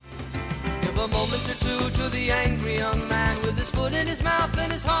a moment or two to the angry young man with his foot in his mouth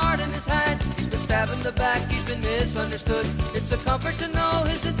and his heart in his hand. He's been stabbed in the back, he's been misunderstood. It's a comfort to know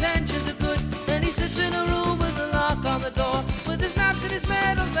his intentions are good. And he sits in a room with a lock on the door, with his maps and his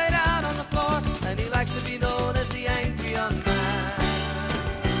medals laid out on the floor. And he likes to be known as the angry young man.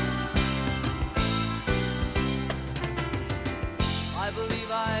 I believe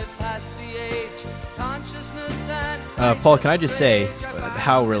I've passed the age, consciousness and Paul, can I just say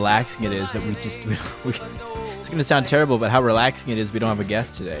how relaxing it is that it's going to sound terrible, but how relaxing it is we don't have a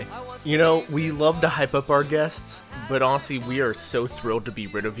guest today. You know, we love to hype up our guests, but honestly, we are so thrilled to be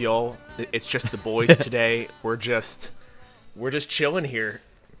rid of y'all. It's just the boys today. We're just chilling here.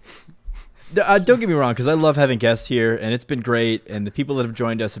 Don't get me wrong, because I love having guests here, and it's been great, and the people that have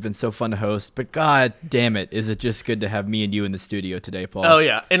joined us have been so fun to host, but god damn it, is it just good to have me and you in the studio today, Paul. Oh,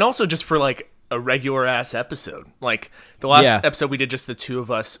 yeah. And also just for, like, a regular-ass episode. Like, the last episode we did just the two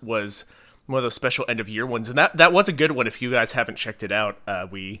of us was one of those special end-of-year ones, and that was a good one. If you guys haven't checked it out,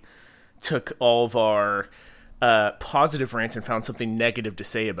 we took all of our positive rants and found something negative to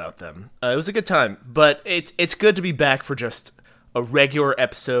say about them. It was a good time, but it's good to be back for just a regular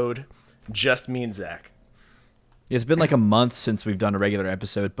episode. Just me and Zach. It's been like a month since we've done a regular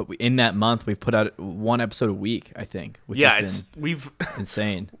episode, but in that month we've put out one episode a week, I think. Which has been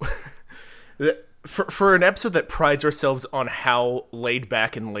insane. For an episode that prides ourselves on how laid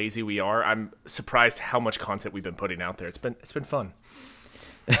back and lazy we are, I'm surprised how much content we've been putting out there. It's been fun.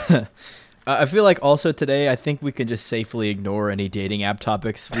 I feel like also today, I think we can just safely ignore any dating app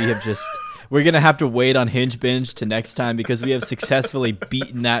topics. We're going to have to wait on Hinge Binge to next time because we have successfully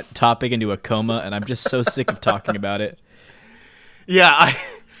beaten that topic into a coma, and I'm just so sick of talking about it. Yeah,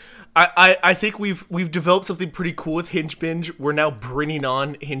 I think we've developed something pretty cool with Hinge Binge. We're now bringing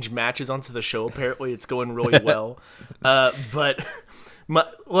on Hinge matches onto the show. Apparently, it's going really well. But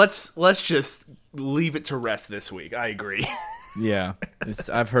let's just leave it to rest this week. I agree. Yeah,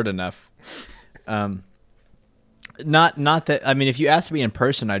 I've heard enough. Not that, I mean, if you asked me in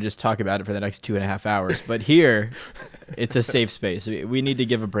person, I'd just talk about it for the next 2.5 hours. But here, it's a safe space. We need to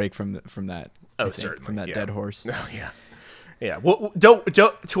give a break from that. Oh, certainly. From that dead horse. Oh, yeah. Yeah. Well, don't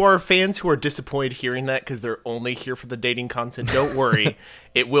to our fans who are disappointed hearing that because they're only here for the dating content, don't worry.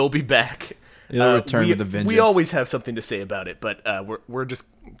 It will be back. It'll return with a vengeance. We always have something to say about it, but we're just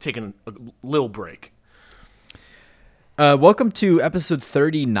taking a little break. Welcome to episode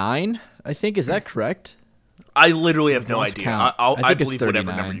 39, I think. Is that correct? I literally have no idea. I believe 39.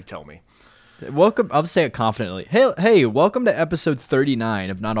 whatever number you tell me. Welcome. I'll say it confidently. Hey, welcome to episode 39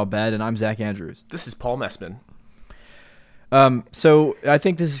 of Not All Bad, and I'm Zach Andrews. This is Paul Messman. So I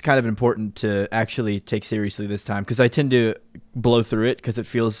think this is kind of important to actually take seriously this time because I tend to blow through it because it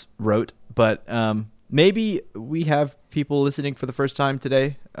feels rote. But maybe we have people listening for the first time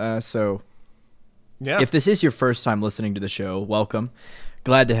today. So if this is your first time listening to the show, welcome.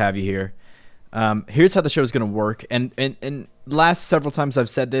 Glad to have you here. Here's how the show is going to work. And last several times I've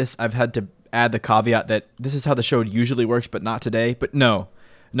said this, I've had to add the caveat that this is how the show usually works, but not today. But no,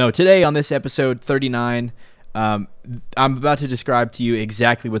 today on this episode 39, I'm about to describe to you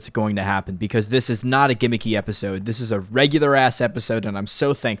exactly what's going to happen because this is not a gimmicky episode. This is a regular ass episode, and I'm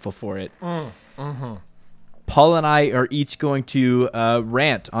so thankful for it. Mm-hmm. Paul and I are each going to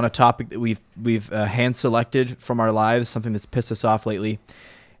rant on a topic that we've hand selected from our lives, something that's pissed us off lately.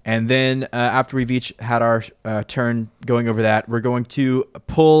 And then after we've each had our turn going over that, we're going to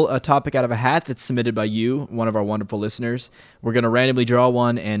pull a topic out of a hat that's submitted by you, one of our wonderful listeners. We're going to randomly draw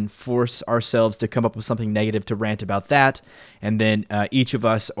one and force ourselves to come up with something negative to rant about that. And then each of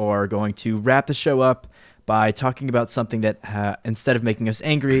us are going to wrap the show up by talking about something that, instead of making us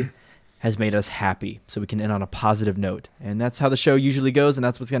angry, has made us happy. So we can end on a positive note. And that's how the show usually goes, and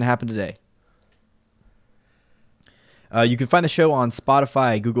that's what's going to happen today. You can find the show on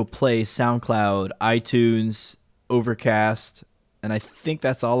Spotify, Google Play, SoundCloud, iTunes, Overcast, and I think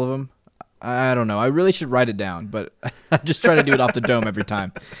that's all of them. I don't know. I really should write it down, but I just try to do it off the dome every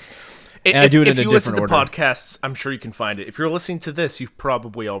time. And I do it in a different order. If you listen to podcasts, I'm sure you can find it. If you're listening to this, you've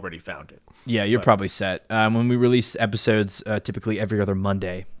probably already found it. Yeah, you're probably set. When we release episodes, typically every other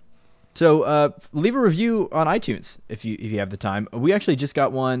Monday. So leave a review on iTunes if you have the time. We actually just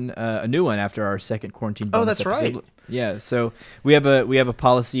got one, a new one after our second quarantine bonus that's episode. right. Yeah, so we have a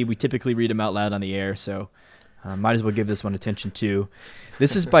policy. We typically read them out loud on the air, so might as well give this one attention too.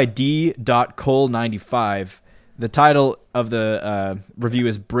 This is by D.Cole95. The title of the review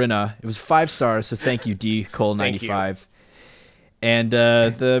is Brenna. It was 5 stars, so thank you, D.Cole95. And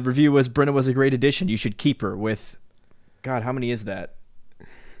the review was, Brenna was a great addition. You should keep her with, God, how many is that?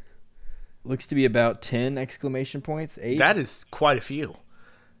 Looks to be about 10 exclamation points, 8. That is quite a few.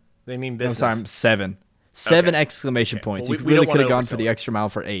 They mean I'm business. sorry, I'm 7. 7 Okay. exclamation Okay. points. Well, You we really don't could have wanna gone for the oversell it. extra mile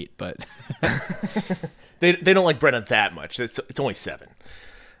for 8, but They don't like Brenna that much. It's only 7.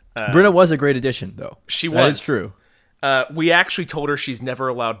 Brenna was a great addition, though. She That was. is true. We actually told her she's never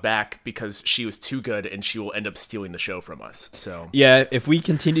allowed back because she was too good and she will end up stealing the show from us. So Yeah, if we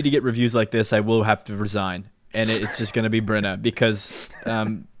continue to get reviews like this, I will have to resign, and it's just going to be Brenna because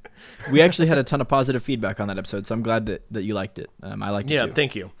we actually had a ton of positive feedback on that episode, so I'm glad that you liked it. I liked it yeah, too.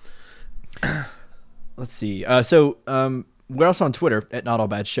 thank you. Let's see. We're also on Twitter at Not All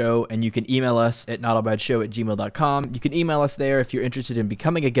Bad Show, and you can email us at notallbadshow@gmail.com. You can email us there if you're interested in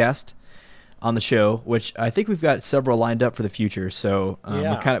becoming a guest on the show, which I think we've got several lined up for the future. So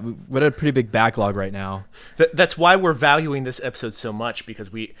Yeah. we're at a pretty big backlog right now. That's why we're valuing this episode so much, because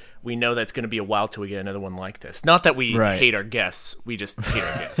we know that's going to be a while till we get another one like this. Not that we Right. hate our guests, we just hate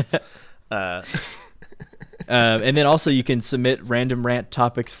our guests. And then also you can submit random rant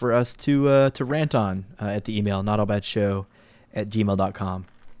topics for us to rant on at the email notallbadshow@gmail.com.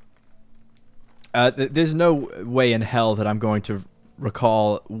 There's no way in hell that I'm going to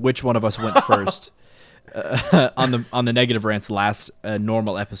recall which one of us went first on the negative rants last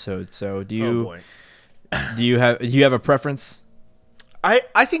normal episode. So do Oh you boy. do you have a preference?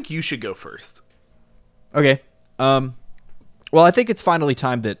 I think you should go first. Okay. Well, I think it's finally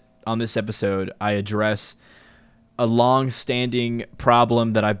time that on this episode I address a long-standing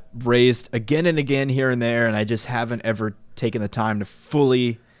problem that I've raised again and again here and there, and I just haven't ever taken the time to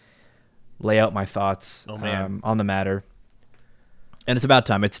fully lay out my thoughts on the matter. And it's about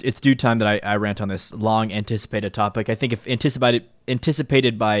time. It's due time that I rant on this long-anticipated topic. I think if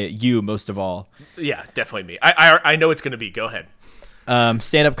anticipated by you most of all. Yeah, definitely me. I know it's going to be. Go ahead.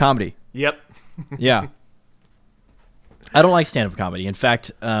 Stand-up comedy. Yep. Yeah. I don't like stand-up comedy. In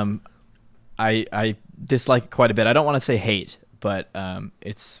fact, I dislike it quite a bit. I don't want to say hate, but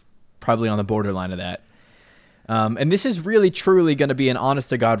it's probably on the borderline of that. And this is really, truly going to be an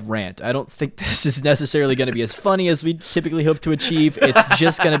honest-to-God rant. I don't think this is necessarily going to be as funny as we typically hope to achieve. It's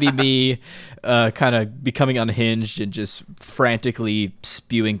just going to be me kind of becoming unhinged and just frantically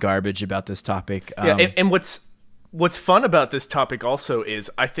spewing garbage about this topic. Yeah, and what's fun about this topic also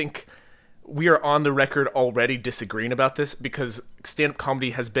is I think we are on the record already disagreeing about this because stand-up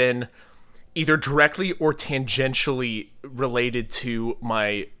comedy has been either directly or tangentially related to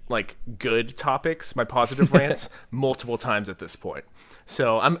my good topics, my positive rants, multiple times at this point.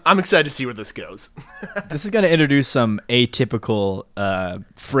 So I'm excited to see where this goes. This is going to introduce some atypical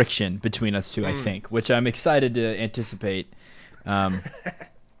friction between us two, I think, which I'm excited to anticipate.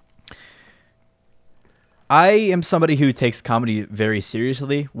 I am somebody who takes comedy very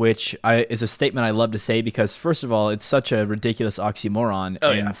seriously, which is a statement I love to say because, first of all, it's such a ridiculous oxymoron,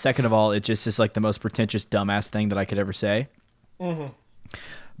 and second of all, it just is like the most pretentious, dumbass thing that I could ever say. Mm-hmm.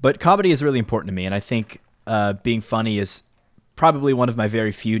 But comedy is really important to me, and I think being funny is probably one of my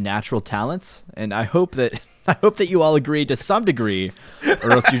very few natural talents, and I hope that you all agree to some degree,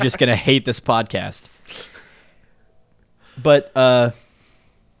 or else you're just going to hate this podcast. But I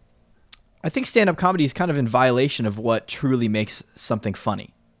think stand-up comedy is kind of in violation of what truly makes something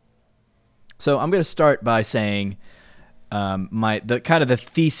funny. So I'm going to start by saying the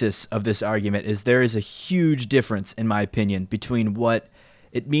thesis of this argument is there is a huge difference, in my opinion, between what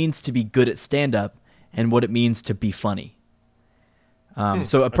it means to be good at stand-up and what it means to be funny.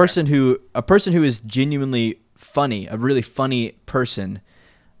 So a person who is genuinely funny, a really funny person,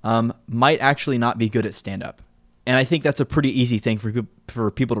 might actually not be good at stand-up. And I think that's a pretty easy thing for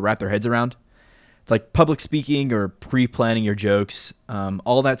people to wrap their heads around. It's like public speaking or pre-planning your jokes.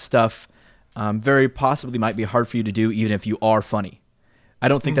 All that stuff very possibly might be hard for you to do even if you are funny. I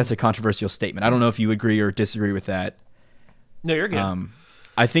don't think that's a controversial statement. I don't know if you agree or disagree with that. No, you're good.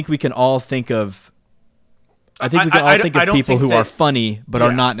 I think we can all think of people who are funny but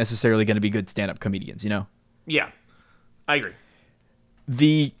are not necessarily going to be good stand-up comedians, you know? Yeah, I agree.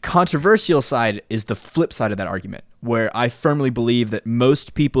 The controversial side is the flip side of that argument, where I firmly believe that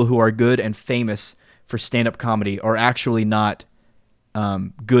most people who are good and famous for stand-up comedy are actually not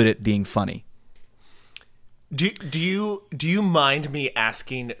good at being funny. Do you mind me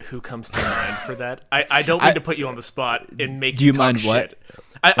asking who comes to mind for that? I don't mean to put you on the spot and make Do you talk mind shit.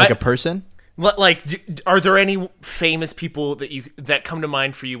 what? A person? Are there any famous people that come to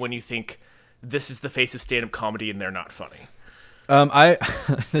mind for you when you think this is the face of stand-up comedy and they're not funny?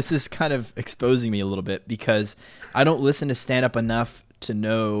 This is kind of exposing me a little bit because I don't listen to stand-up enough to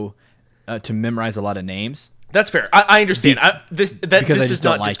know to memorize a lot of names. That's fair. I understand. This does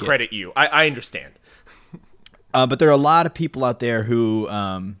not like discredit you. I understand. But there are a lot of people out there who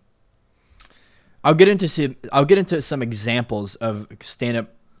I'll get into some examples of stand-up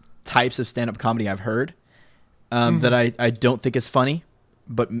types of stand-up comedy I've heard that I don't think is funny,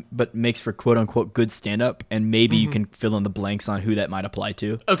 but makes for quote-unquote good stand-up, and maybe you can fill in the blanks on who that might apply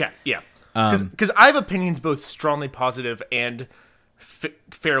to. Okay, yeah. Because I have opinions both strongly positive and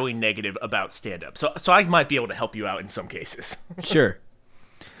fairly negative about stand-up. So I might be able to help you out in some cases. Sure.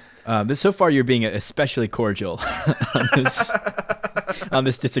 So far, you're being especially cordial on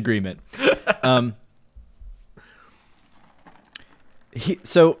this disagreement.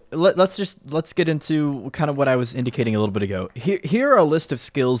 So let's get into kind of what I was indicating a little bit ago. Here are a list of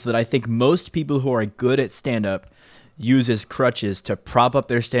skills that I think most people who are good at stand-up use as crutches to prop up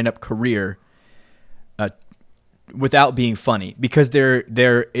their stand-up career without being funny, because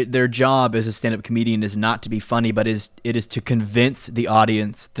their job as a stand-up comedian is not to be funny, but it is to convince the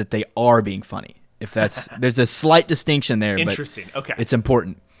audience that they are being funny. If there's a slight distinction there, interesting. But okay, it's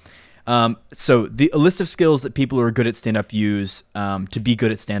important. So a list of skills that people who are good at stand-up use to be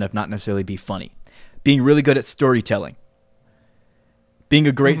good at stand-up, not necessarily be funny. Being really good at storytelling. Being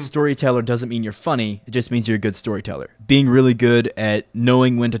a great storyteller doesn't mean you're funny. It just means you're a good storyteller. Being really good at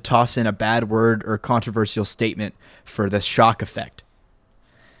knowing when to toss in a bad word or controversial statement for the shock effect.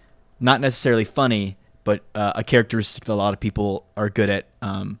 Not necessarily funny, but a characteristic that a lot of people are good at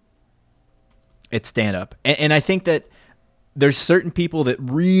stand-up. And I think that there's certain people that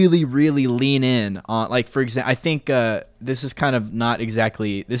really, really lean in on, like, for example, I think this is kind of not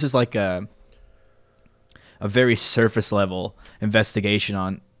exactly, this is like a very surface level investigation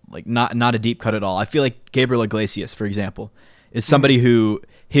on, like, not a deep cut at all. I feel like Gabriel Iglesias, for example, is somebody who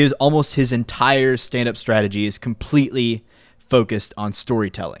his entire stand-up strategy is completely focused on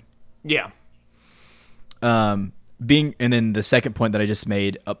storytelling. Yeah. And then the second point that I just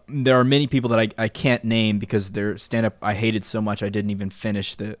made, there are many people that I can't name because their stand-up I hated so much I didn't even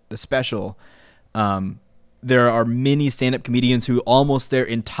finish the special. There are many stand-up comedians who almost their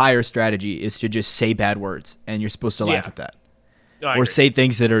entire strategy is to just say bad words, and you're supposed to laugh at that. Or say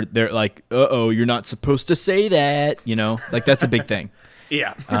things they're like, uh-oh, you're not supposed to say that, like that's a big thing.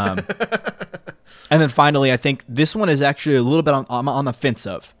 Yeah. And then finally, I think this one is actually a little bit on the fence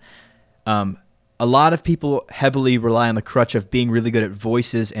of. A lot of people heavily rely on the crutch of being really good at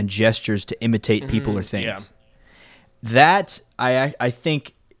voices and gestures to imitate people or things. Yeah. That, I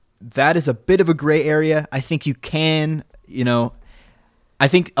think that is a bit of a gray area. I think you can, I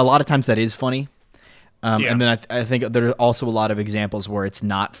think a lot of times that is funny. And then I think there are also a lot of examples where it's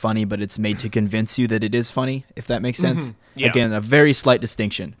not funny, but it's made to convince you that it is funny, if that makes sense. Yeah. Again, a very slight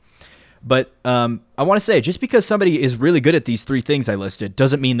distinction. But I want to say, just because somebody is really good at these three things I listed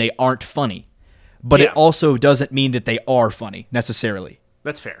doesn't mean they aren't funny. But it also doesn't mean that they are funny, necessarily.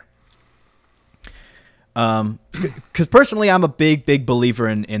 That's fair. Because personally, I'm a big believer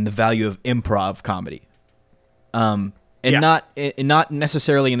in the value of improv comedy. Not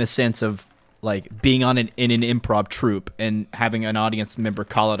necessarily in the sense of like being in an improv troupe and having an audience member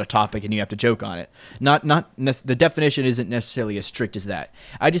call out a topic and you have to joke on it. The definition isn't necessarily as strict as that.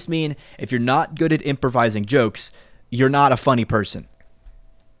 I just mean if you're not good at improvising jokes, you're not a funny person.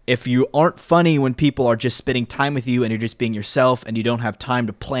 If you aren't funny when people are just spending time with you and you're just being yourself and you don't have time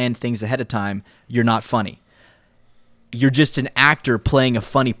to plan things ahead of time, you're not funny. You're just an actor playing a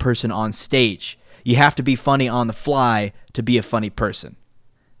funny person on stage. You have to be funny on the fly to be a funny person.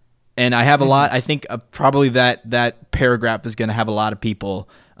 And I have a lot, I think probably that paragraph is going to have a lot of people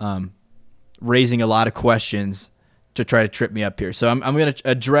raising a lot of questions to try to trip me up here. So I'm going to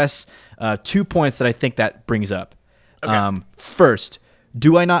address 2 points that I think that brings up. Okay. First,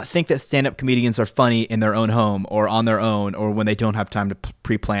 do I not think that stand-up comedians are funny in their own home or on their own or when they don't have time to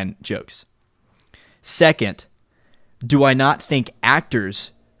pre-plan jokes? Second, do I not think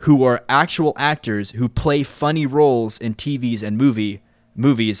actors who are actual actors who play funny roles in TVs and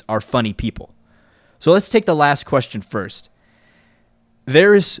movies are funny people? So let's take the last question first.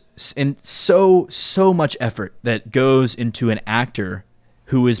 There is so much effort that goes into an actor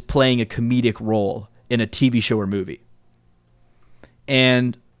who is playing a comedic role in a TV show or movie.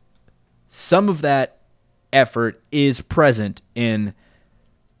 And some of that effort is present in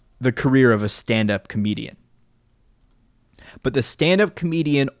the career of a stand-up comedian. But the stand-up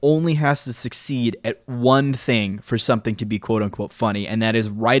comedian only has to succeed at one thing for something to be quote-unquote funny, and that is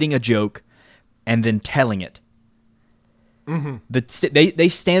writing a joke and then telling it. Mm-hmm. The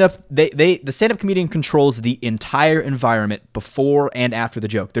stand-up comedian controls the entire environment before and after the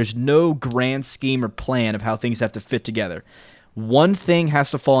joke. There's no grand scheme or plan of how things have to fit together. One thing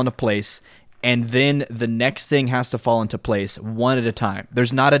has to fall into place, and then the next thing has to fall into place one at a time.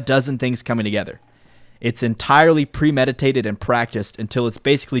 There's not a dozen things coming together. It's entirely premeditated and practiced until it's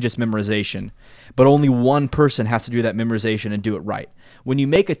basically just memorization. But only one person has to do that memorization and do it right. When you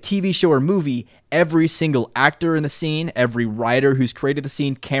make a TV show or movie, every single actor in the scene, every writer who's created the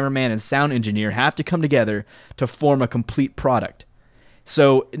scene, cameraman and sound engineer have to come together to form a complete product.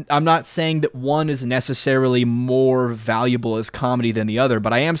 So I'm not saying that one is necessarily more valuable as comedy than the other,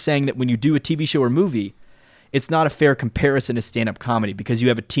 but I am saying that when you do a TV show or movie, it's not a fair comparison to stand-up comedy because you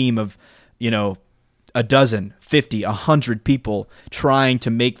have a team of, a dozen, 50, 100 people trying to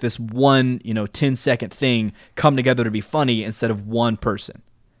make this one, 10-second thing come together to be funny instead of one person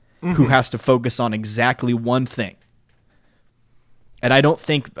who has to focus on exactly one thing. And I don't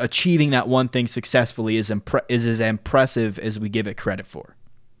think achieving that one thing successfully is as impressive as we give it credit for.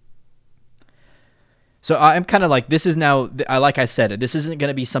 So I'm kind of like, this is now, like I said, this isn't going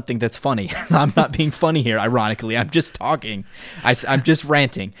to be something that's funny. I'm not being funny here, ironically. I'm just talking. I'm just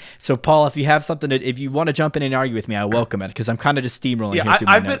ranting. So, Paul, if you have something, if you want to jump in and argue with me, I welcome it, because I'm kind of just steamrolling here through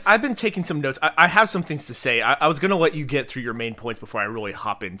my notes. I've been taking some notes. I have some things to say. I was going to let you get through your main points before I really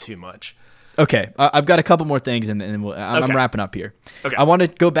hop in too much. Okay, I've got a couple more things, and then I'm wrapping up here. Okay. I want to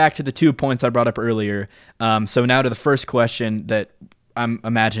go back to the 2 points I brought up earlier. So now to the first question that I'm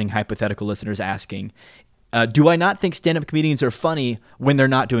imagining hypothetical listeners asking. Do I not think stand-up comedians are funny when they're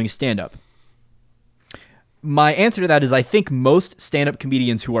not doing stand-up? My answer to that is I think most stand-up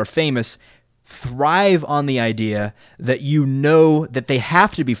comedians who are famous thrive on the idea that that they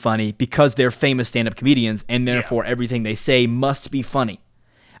have to be funny because they're famous stand-up comedians, and therefore everything they say must be funny.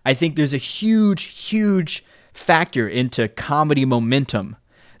 I think there's a huge, huge factor into comedy momentum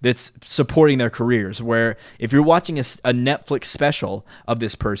that's supporting their careers, where if you're watching a Netflix special of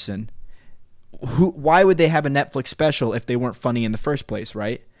this person, why would they have a Netflix special if they weren't funny in the first place,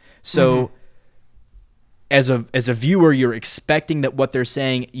 right? So as a viewer, you're expecting that what they're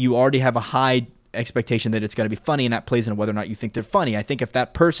saying, you already have a high expectation that it's going to be funny, and that plays into whether or not you think they're funny. I think if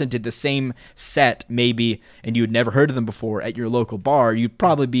that person did the same set maybe and you had never heard of them before at your local bar, you'd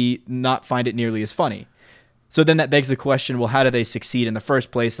probably not find it nearly as funny. So then that begs the question, well, how do they succeed in the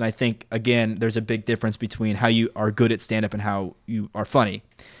first place? And I think, again, there's a big difference between how you are good at stand-up and how you are funny.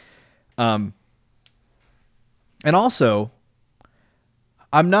 And also,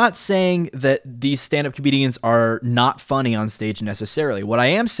 I'm not saying that these stand-up comedians are not funny on stage necessarily. What I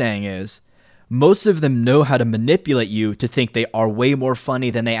am saying is most of them know how to manipulate you to think they are way more funny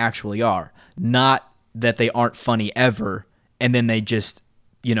than they actually are. Not that they aren't funny ever, and then they just,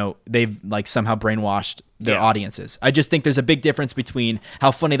 they've like somehow brainwashed their audiences. I just think there's a big difference between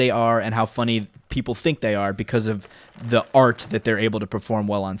how funny they are and how funny people think they are because of the art that they're able to perform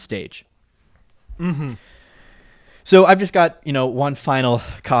well on stage. Mm-hmm. So I've just got, one final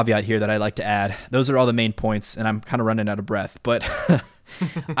caveat here that I'd like to add. Those are all the main points, and I'm kind of running out of breath. But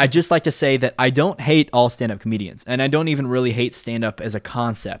I'd just like to say that I don't hate all stand-up comedians, and I don't even really hate stand-up as a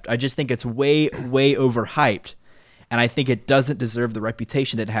concept. I just think it's way, way overhyped, and I think it doesn't deserve the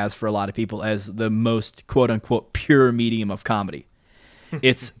reputation it has for a lot of people as the most quote-unquote pure medium of comedy.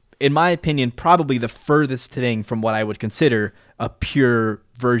 It's, in my opinion, probably the furthest thing from what I would consider a pure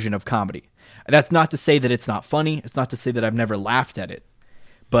version of comedy. That's not to say that it's not funny. It's not to say that I've never laughed at it.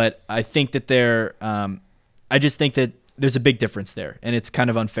 But I think that I just think that there's a big difference there, and it's kind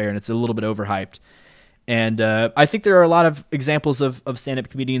of unfair, and it's a little bit overhyped. And I think there are a lot of examples of stand-up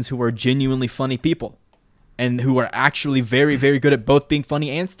comedians who are genuinely funny people and who are actually very, very good at both being funny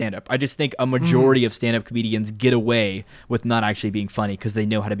and stand-up. I just think a majority of stand-up comedians get away with not actually being funny because they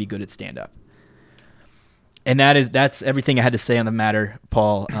know how to be good at stand-up. And that's everything I had to say on the matter,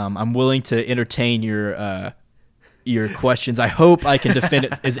 Paul. I'm willing to entertain your questions. I hope I can defend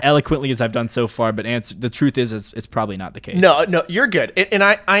it as eloquently as I've done so far, but the truth is it's probably not the case. No, you're good. And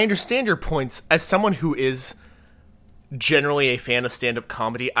I understand your points. As someone who is generally a fan of stand-up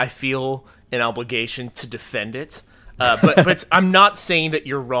comedy, I feel an obligation to defend it. But I'm not saying that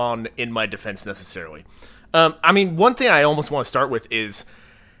you're wrong in my defense necessarily. One thing I almost want to start with is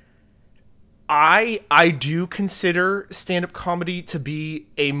I do consider stand-up comedy to be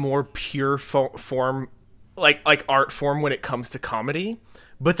a more pure form, like art form when it comes to comedy,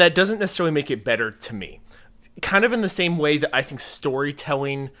 but that doesn't necessarily make it better to me. Kind of in the same way that I think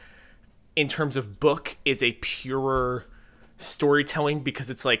storytelling in terms of book is a purer storytelling because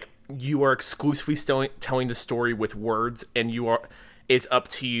it's like you are exclusively telling the story with words, and it's up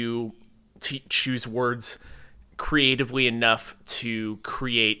to you to choose words creatively enough to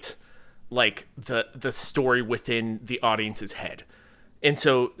create like the story within the audience's head. And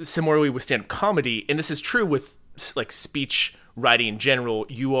so similarly with stand-up comedy, and this is true with like speech writing in general,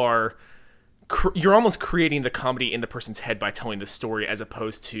 you're almost creating the comedy in the person's head by telling the story, as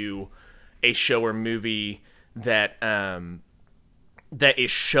opposed to a show or movie that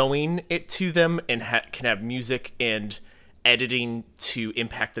is showing it to them and can have music and editing to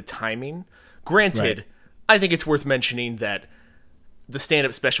impact the timing. Granted, Right. I think it's worth mentioning that the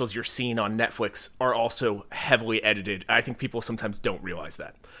stand-up specials you're seeing on Netflix are also heavily edited. I think people sometimes don't realize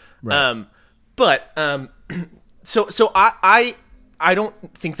that. Right. So I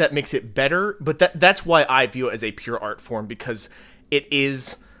don't think that makes it better, but that's why I view it as a pure art form, because it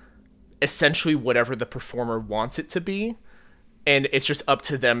is essentially whatever the performer wants it to be, and it's just up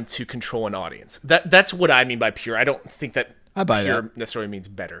to them to control an audience. That's what I mean by pure. I don't think that I buy pure that. necessarily means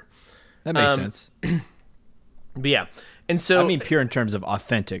better. That makes sense. But yeah, and so I mean pure in terms of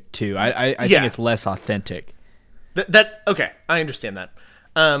authentic too. I Yeah. think it's less authentic. that okay, I understand that.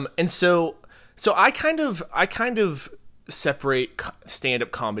 And so I kind of separate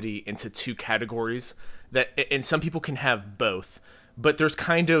stand-up comedy into two categories that, and some people can have both, but there's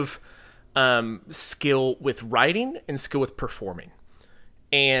kind of skill with writing and skill with performing,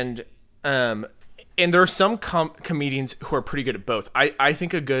 and there are some comedians who are pretty good at both. I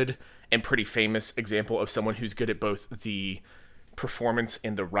think a good and pretty famous example of someone who's good at both the performance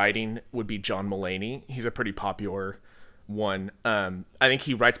and the writing would be John Mulaney. He's a pretty popular one. I think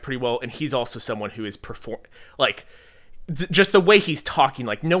he writes pretty well, and he's also someone who is just the way he's talking.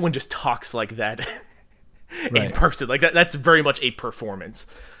 Like, no one just talks like that in Right. person. Like that's very much a performance.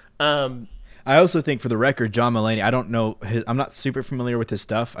 I also think, for the record, John Mulaney, I don't know I'm not super familiar with his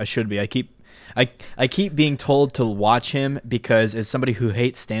stuff. I should be. I keep being told to watch him because, as somebody who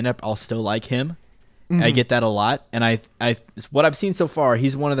hates stand-up, I'll still like him. I get that a lot, and I what I've seen so far,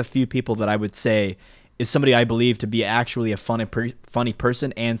 he's one of the few people that I would say is somebody I believe to be actually a funny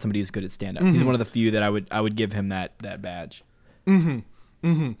person and somebody who's good at stand-up. He's one of the few that I would give him that badge. Whether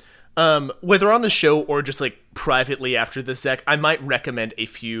on the show or just like privately after this, Zach, I might recommend a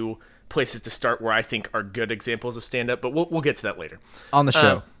few places to start where I think are good examples of stand-up, but we'll get to that later. On the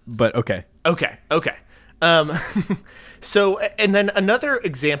show, but okay. Okay. So, and then another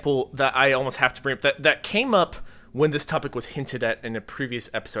example that I almost have to bring up that came up when this topic was hinted at in a previous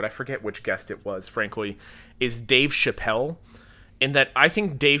episode, I forget which guest it was, frankly, is Dave Chappelle. In that I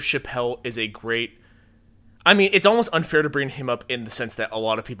think Dave Chappelle is a great... I mean, it's almost unfair to bring him up in the sense that a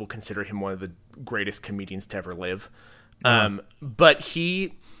lot of people consider him one of the greatest comedians to ever live. But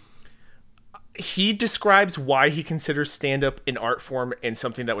he describes why he considers stand-up an art form in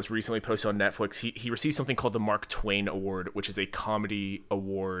something that was recently posted on Netflix. He received something called the Mark Twain Award, which is a comedy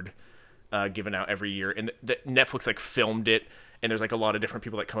award given out every year. And Netflix like filmed it, and there's like a lot of different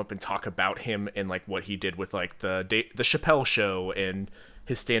people that come up and talk about him and like what he did with like the Chappelle Show and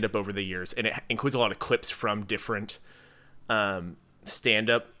his stand-up over the years. And it includes a lot of clips from different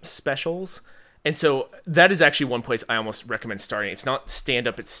stand-up specials. And so that is actually one place I almost recommend starting. It's not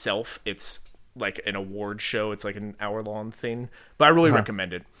stand-up itself. It's like an award show. It's like an hour-long thing. But I really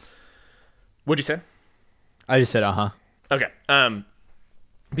recommend it. What'd you say? I just said, Okay. But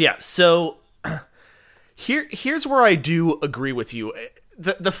yeah, so here's where I do agree with you.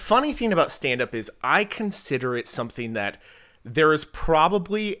 The funny thing about stand-up is I consider it something that there is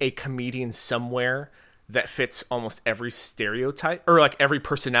probably a comedian somewhere that fits almost every stereotype, or like every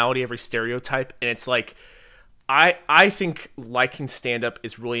personality, every stereotype. And it's like, I think liking stand-up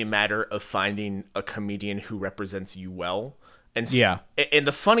is really a matter of finding a comedian who represents you well. And Yeah. And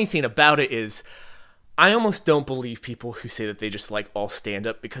the funny thing about it is, I almost don't believe people who say that they just like all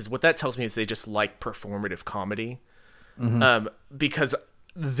stand-up, because what that tells me is they just like performative comedy. Because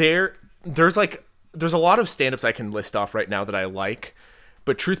there's a lot of stand-ups I can list off right now that I like,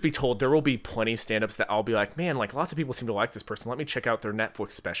 but truth be told, there will be plenty of stand-ups that I'll be like, man, like lots of people seem to like this person. Let me check out their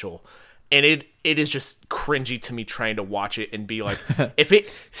Netflix special. And it is just cringy to me trying to watch it and be like,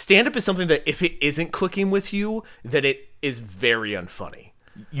 stand-up is something that if it isn't clicking with you, that it is very unfunny.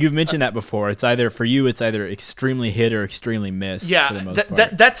 You've mentioned that before. It's either extremely hit or extremely miss. Yeah, for the most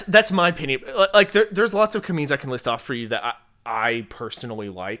part. that's my opinion. Like there's lots of comedians I can list off for you that I personally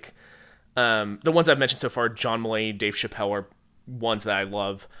like. The ones I've mentioned so far, John Mulaney, Dave Chappelle, are ones that I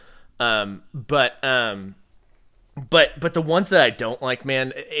love. But the ones that I don't like,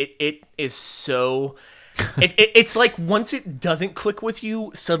 man, it is so... it's like once it doesn't click with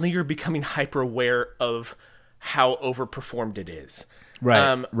you, suddenly you're becoming hyper aware of how overperformed it is.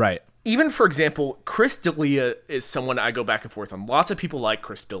 Right, right. Even, for example, Chris D'Elia is someone I go back and forth on. Lots of people like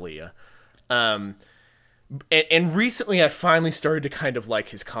Chris D'Elia. And recently I finally started to kind of like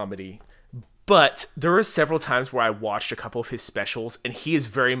his comedy. But there were several times where I watched a couple of his specials, and he is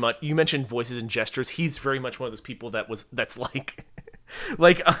very much... You mentioned voices and gestures. He's very much one of those people that's like...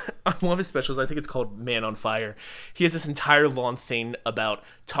 Like, on one of his specials, I think it's called Man on Fire, he has this entire long thing about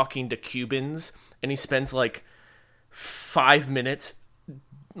talking to Cubans, and he spends like 5 minutes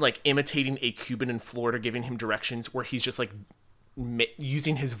like imitating a Cuban in Florida, giving him directions, where he's just like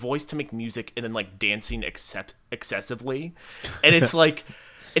using his voice to make music and then like dancing excessively. And it's like,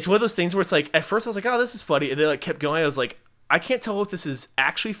 it's one of those things where it's like, at first I was like, oh, this is funny. And then like kept going. I was like, I can't tell if this is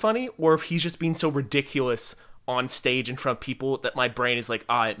actually funny or if he's just being so ridiculous on stage in front of people that my brain is like,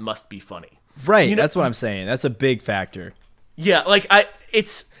 it must be funny. Right. You know, that's what I'm saying. That's a big factor. Yeah. Like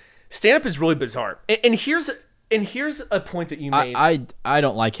stand-up is really bizarre. And here's a point that you made. I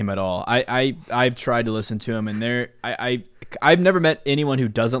don't like him at all. I've tried to listen to him, and I've never met anyone who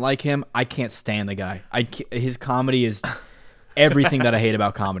doesn't like him. I can't stand the guy. His comedy is everything that I hate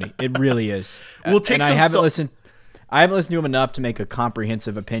about comedy. It really is. Well, I haven't listened to him enough to make a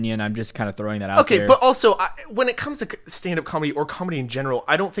comprehensive opinion. I'm just kind of throwing that out there. Okay, but also when it comes to stand-up comedy or comedy in general,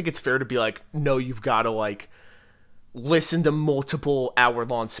 I don't think it's fair to be like, no, you've got to like listen to multiple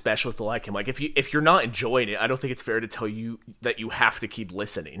hour-long specials to like him. Like if you're not enjoying it, I don't think it's fair to tell you that you have to keep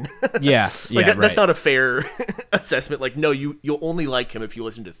listening. Yeah, like that's right. not a fair assessment. Like, no, you'll only like him if you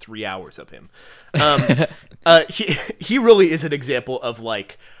listen to 3 hours of him. He really is an example of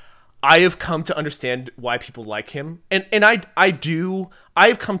like, I have come to understand why people like him, and I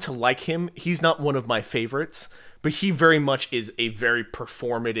have come to like him. He's not one of my favorites, but he very much is a very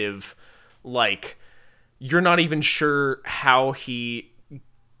performative, like, you're not even sure how he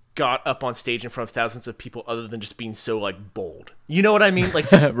got up on stage in front of thousands of people other than just being so like bold. You know what I mean?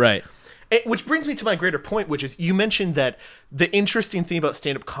 Like, right. Which brings me to my greater point, which is you mentioned that the interesting thing about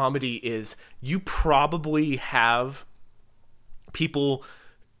stand-up comedy is you probably have people,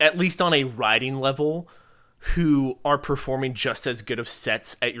 at least on a writing level, who are performing just as good of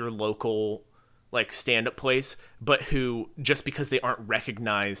sets at your local like stand-up place, but who, just because they aren't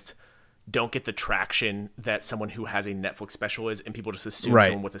recognized, don't get the traction that someone who has a Netflix special is, and people just assume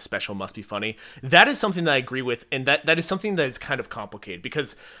someone with a special must be funny. That is something that I agree with, and that is something that is kind of complicated,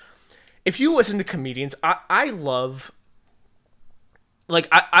 because if you listen to comedians, I love, like,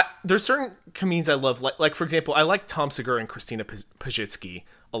 I there's certain comedians I love, like for example, I like Tom Segura and Christina Pazsitzky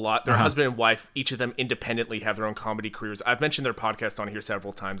a lot. Their husband and wife, each of them independently have their own comedy careers. I've mentioned their podcast on here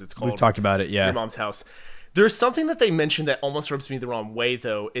several times. It's called We've talked about it, yeah. Your Mom's House. There's something that they mention that almost rubs me the wrong way,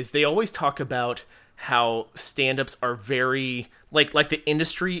 though, is they always talk about how stand-ups are very, like the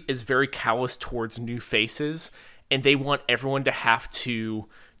industry is very callous towards new faces, and they want everyone to have to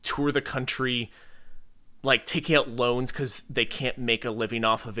tour the country, like taking out loans because they can't make a living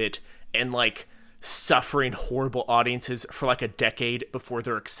off of it, and like suffering horrible audiences for like a decade before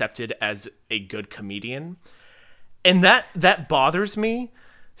they're accepted as a good comedian. And that bothers me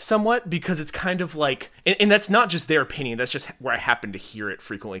somewhat, because it's kind of like, and that's not just their opinion, that's just where I happen to hear it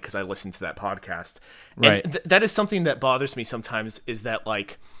frequently because I listen to that podcast. Right. And that is something that bothers me sometimes, is that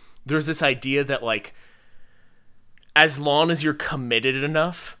like there's this idea that like as long as you're committed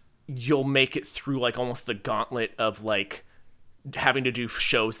enough, you'll make it through like almost the gauntlet of like having to do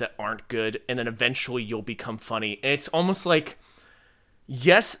shows that aren't good, and then eventually you'll become funny. And it's almost like,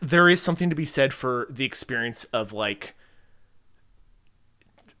 yes, there is something to be said for the experience of like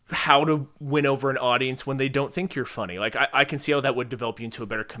how to win over an audience when they don't think you're funny. Like I can see how that would develop you into a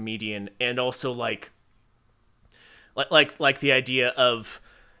better comedian, and also like the idea of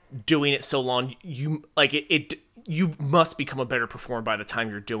doing it so long, you like you must become a better performer by the time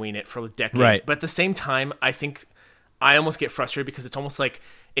you're doing it for a decade. Right. But at the same time, I think I almost get frustrated, because it's almost like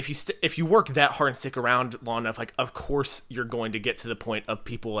if you work that hard and stick around long enough, like of course you're going to get to the point of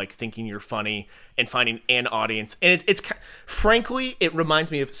people like thinking you're funny and finding an audience. And it's frankly, it reminds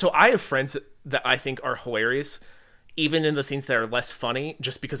me of, so I have friends that I think are hilarious, even in the things that are less funny,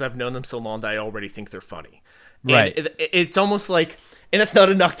 just because I've known them so long that I already think they're funny. Right. And it's almost like, and that's not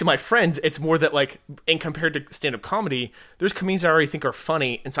a knock to my friends, it's more that like, and compared to stand-up comedy, there's comedians I already think are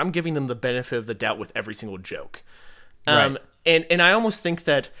funny, and so I'm giving them the benefit of the doubt with every single joke. Right. And I almost think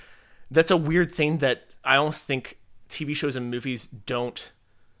that that's a weird thing, that I almost think TV shows and movies don't,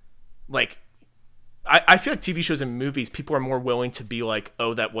 like, I feel like TV shows and movies, people are more willing to be like,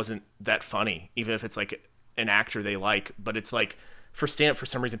 oh, that wasn't that funny, even if it's like an actor they like. But it's like, for stand-up, for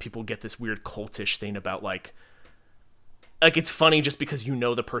some reason, people get this weird cultish thing about like it's funny just because you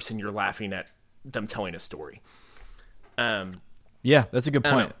know the person, you're laughing at them telling a story. Yeah, that's a good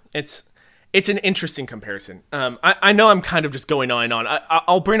point. It's an interesting comparison. I know I'm kind of just going on and on.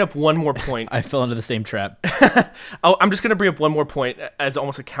 I'll bring up one more point. I fell into the same trap. I'm just going to bring up one more point as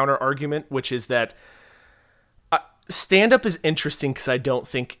almost a counter argument, which is that stand-up is interesting because I don't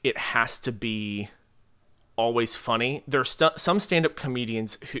think it has to be always funny. There are some stand-up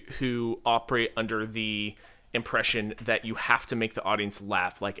comedians who operate under the impression that you have to make the audience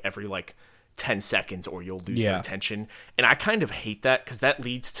laugh like every like 10 seconds or you'll lose their attention. And I kind of hate that because that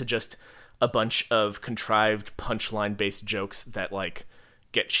leads to just a bunch of contrived punchline based jokes that like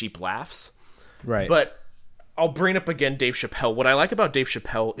get cheap laughs. Right. But I'll bring up again Dave Chappelle. What I like about Dave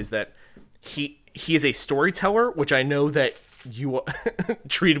Chappelle is that he is a storyteller, which I know that you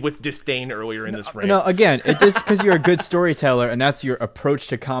treated with disdain earlier in this rant. No, again, it just because you're a good storyteller and that's your approach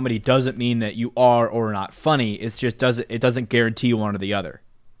to comedy doesn't mean that you are or not funny. It just doesn't guarantee you one or the other.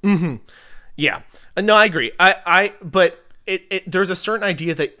 Mm-hmm. Yeah. No, I agree. But there's a certain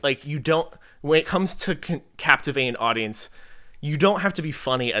idea that like you don't, when it comes to captivating an audience, you don't have to be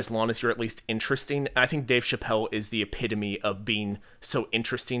funny as long as you're at least interesting. I think Dave Chappelle is the epitome of being so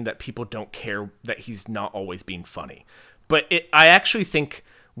interesting that people don't care that he's not always being funny. But I actually think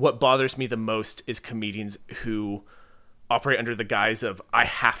what bothers me the most is comedians who operate under the guise of, I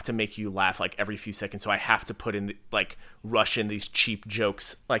have to make you laugh like every few seconds, so I have to put in, like, rush in these cheap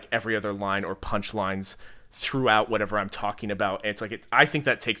jokes like every other line or punchlines throughout whatever I'm talking about. And it's like, I think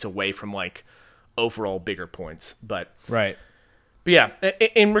that takes away from, like, overall bigger points. But right. But yeah,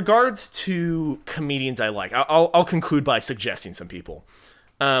 in regards to comedians I like, I'll conclude by suggesting some people.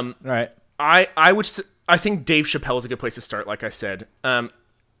 Right. I think Dave Chappelle is a good place to start, like I said.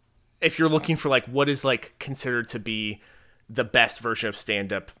 If you're looking for like what is like considered to be the best version of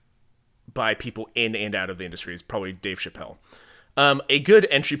stand-up by people in and out of the industry is probably Dave Chappelle. A good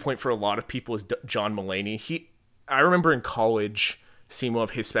entry point for a lot of people is John Mulaney. I remember in college seeing one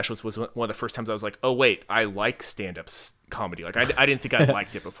of his specials was one of the first times I was like, oh wait, I like stand-up comedy. Like I didn't think I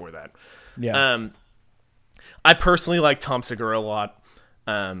liked it before that. Yeah. I personally like Tom Segura a lot.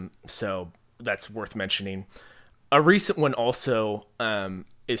 So that's worth mentioning. A recent one also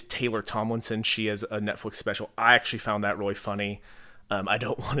is Taylor Tomlinson. She has a Netflix special. I actually found that really funny. I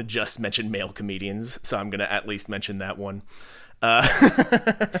don't want to just mention male comedians, so I'm going to at least mention that one.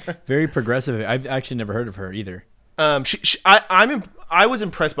 Very progressive. I've actually never heard of her either. I was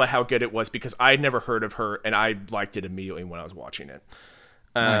impressed by how good it was because I had never heard of her, and I liked it immediately when I was watching it.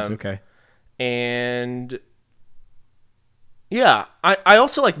 Nice, okay. And yeah, I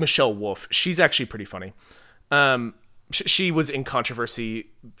also like Michelle Wolf. She's actually pretty funny. She was in controversy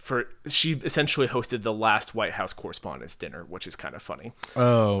she essentially hosted the last White House Correspondents' Dinner, which is kind of funny.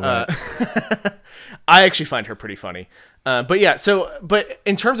 Oh, right. I actually find her pretty funny. But yeah, but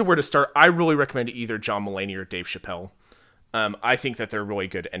in terms of where to start, I really recommend either John Mulaney or Dave Chappelle. I think that they're really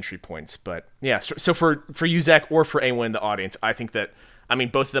good entry points. But yeah, so for you, Zach, or for anyone in the audience, I think that, I mean,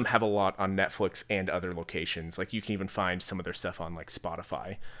 both of them have a lot on Netflix and other locations. Like you can even find some of their stuff on like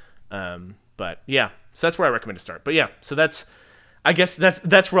Spotify. But yeah, so that's where I recommend to start. But yeah, so I guess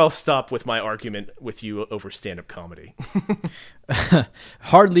that's where I'll stop with my argument with you over stand-up comedy.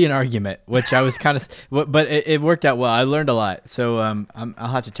 Hardly an argument, which I was kind of, but it worked out well. I learned a lot, so I'll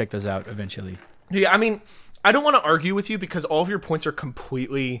have to check those out eventually. Yeah, I mean, I don't want to argue with you because all of your points are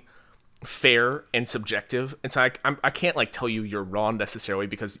completely fair and subjective, and so I can't like tell you you're wrong necessarily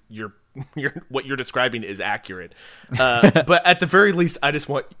because you're what you're describing is accurate. But at the very least, I just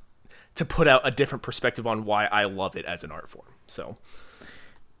want to put out a different perspective on why I love it as an art form. So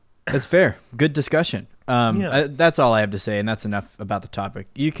that's fair. Good discussion. That's all I have to say, and that's enough about the topic.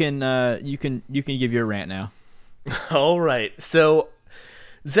 You can give your rant now. All right. So,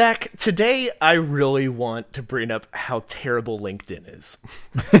 Zach, today I really want to bring up how terrible LinkedIn is.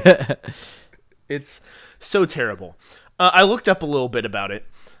 It's so terrible. I looked up a little bit about it.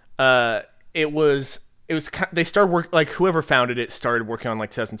 They started work, like whoever founded it started working on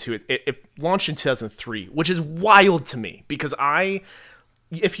like 2002. It launched in 2003, which is wild to me because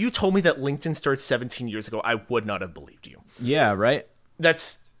if you told me that LinkedIn started 17 years ago, I would not have believed you. Yeah, right.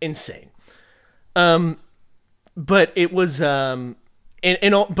 That's insane. But it was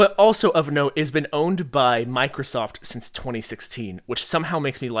but also of note, it's been owned by Microsoft since 2016, which somehow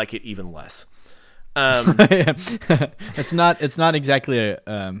makes me like it even less. It's not exactly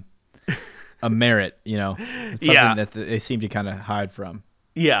a merit, you know. It's something that they seem to kind of hide from.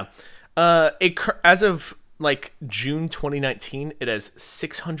 Yeah. As of like June 2019, it has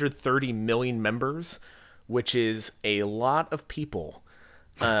 630 million members, which is a lot of people.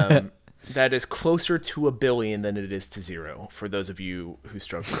 That is closer to 1 billion than it is to 0, for those of you who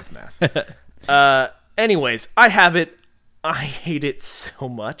struggle with math. Anyways, I have it. I hate it so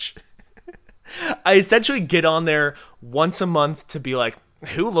much. I essentially get on there once a month to be like,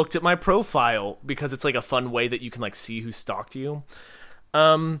 who looked at my profile? Because it's like a fun way that you can like see who stalked you.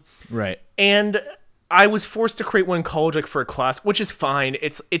 Right. And I was forced to create one in college, like for a class, which is fine.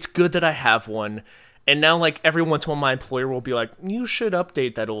 It's good that I have one. And now, like, every once in a while, my employer will be like, you should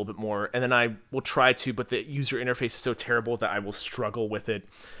update that a little bit more. And then I will try to, but the user interface is so terrible that I will struggle with it.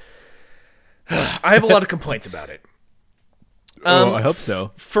 I have a lot of complaints about it. I hope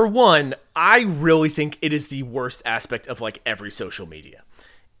so. For one, I really think it is the worst aspect of like every social media.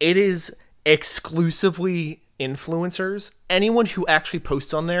 It is exclusively influencers. Anyone who actually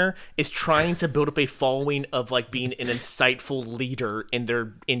posts on there is trying to build up a following of like being an insightful leader in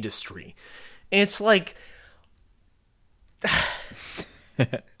their industry. And it's like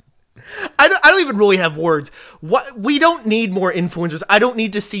I don't even really have words. We don't need more influencers. I don't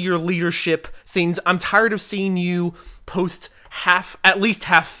need to see your leadership things. I'm tired of seeing you post at least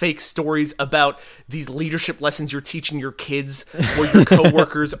half fake stories about these leadership lessons you're teaching your kids or your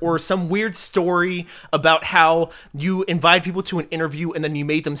coworkers, or some weird story about how you invite people to an interview and then you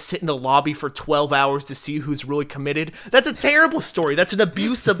made them sit in the lobby for 12 hours to see who's really committed. That's a terrible story. That's an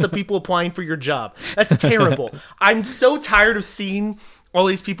abuse of the people applying for your job. That's terrible. I'm so tired of seeing all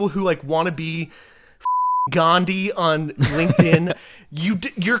these people who like want to be Gandhi on LinkedIn.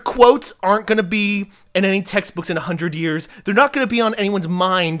 Your quotes aren't going to be in any textbooks in 100 years. They're not going to be on anyone's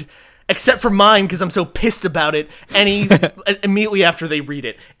mind, except for mine, because I'm so pissed about it immediately after they read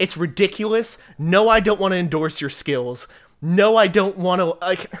it. It's ridiculous. No, I don't want to endorse your skills. No, I don't want to,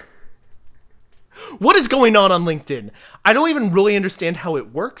 like... What is going on LinkedIn? I don't even really understand how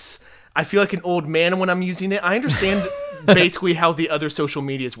it works. I feel like an old man when I'm using it. I understand basically how the other social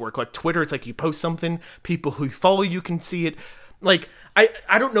medias work. Like Twitter, it's like you post something, people who follow you can see it. Like,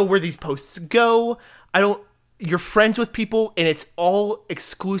 I don't know where these posts go. You're friends with people, and it's all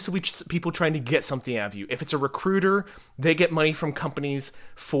exclusively just people trying to get something out of you. If it's a recruiter, they get money from companies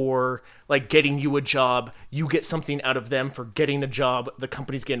for, like, getting you a job. You get something out of them for getting a job. The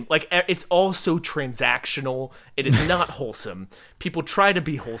company's getting... Like, it's all so transactional. It is not wholesome. People try to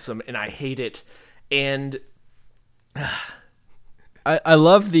be wholesome, and I hate it. And... I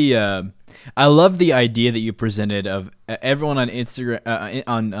love the idea that you presented of everyone on Instagram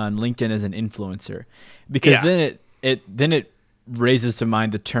on LinkedIn as an influencer, because then it raises to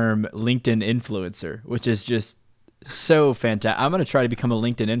mind the term LinkedIn influencer, which is just so fantastic. I'm gonna try to become a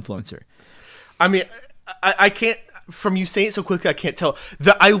LinkedIn influencer. I mean, I can't. From you saying it so quickly, I can't tell.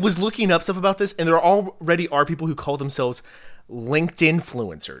 I was looking up stuff about this, and there already are people who call themselves LinkedIn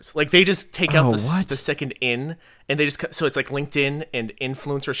influencers. Like, they just take out the second in, and they just... So it's like LinkedIn and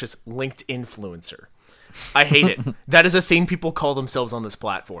influencer. It's just linked influencer. I hate it. That is a thing people call themselves on this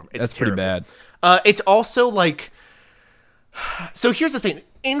platform. That's terrible. Pretty bad. It's also like... So here's the thing.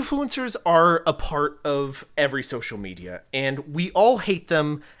 Influencers are a part of every social media, and we all hate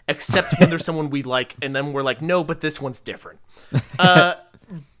them except when there's someone we like, and then we're like, no, but this one's different.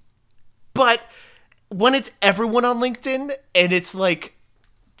 But when it's everyone on LinkedIn, and it's like,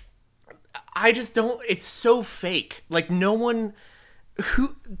 I just don't... It's so fake. Like, no one...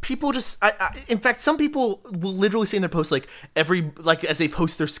 People just... in fact, some people will literally say in their posts, like, as they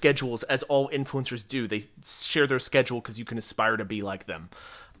post their schedules, as all influencers do, they share their schedule because you can aspire to be like them.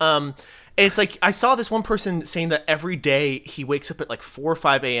 It's like, I saw this one person saying that every day he wakes up at like 4 or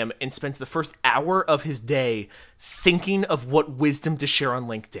 5 a.m. and spends the first hour of his day thinking of what wisdom to share on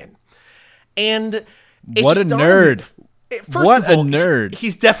LinkedIn. And... What a nerd. What a nerd.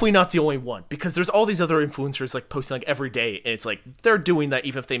 He's definitely not the only one, because there's all these other influencers like posting like every day, and it's like they're doing that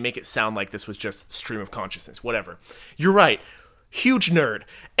even if they make it sound like this was just stream of consciousness, whatever. You're right. Huge nerd.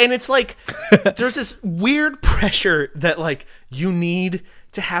 And it's like there's this weird pressure that like you need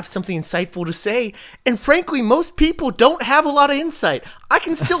to have something insightful to say, and frankly most people don't have a lot of insight. I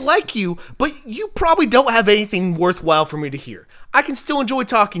can still like you, but you probably don't have anything worthwhile for me to hear. I can still enjoy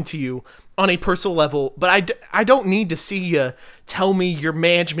talking to you on a personal level, but I don't need to see you tell me your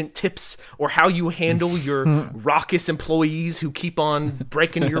management tips or how you handle your raucous employees who keep on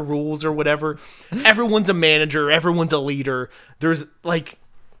breaking your rules or whatever. Everyone's a manager. Everyone's a leader. There's like...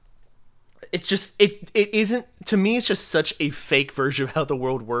 It's just... It isn't... To me, it's just such a fake version of how the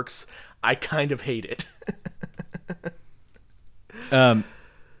world works. I kind of hate it.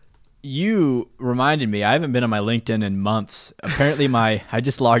 You reminded me, I haven't been on my LinkedIn in months. Apparently I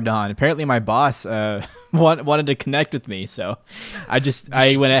just logged on. Apparently my boss wanted to connect with me, so I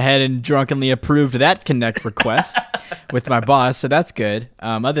went ahead and drunkenly approved that connect request with my boss, so that's good.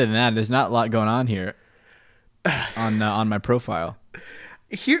 Other than that, there's not a lot going on here on my profile.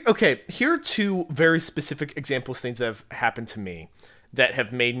 Here are two very specific examples of things that have happened to me that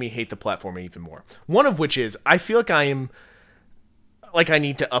have made me hate the platform even more. One of which is, I feel like I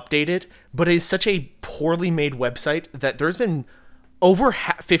need to update it, but it is such a poorly made website that there's been over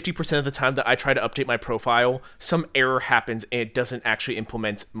 50% of the time that I try to update my profile, some error happens and it doesn't actually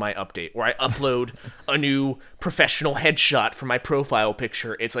implement my update. Or I upload a new professional headshot for my profile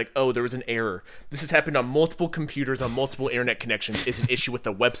picture. It's like, oh, there was an error. This has happened on multiple computers, on multiple internet connections. It's an issue with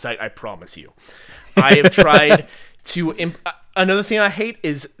the website, I promise you. I have tried to... Another thing I hate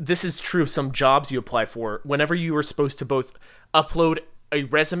is, this is true of some jobs you apply for. Whenever you are supposed to both upload a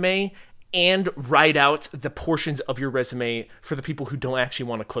resume and write out the portions of your resume for the people who don't actually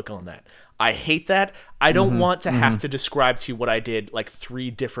want to click on that. I hate that. I don't want to have to describe to you what I did like 3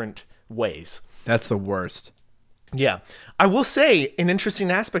 different ways. That's the worst. Yeah. I will say, an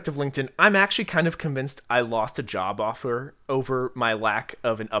interesting aspect of LinkedIn, I'm actually kind of convinced I lost a job offer over my lack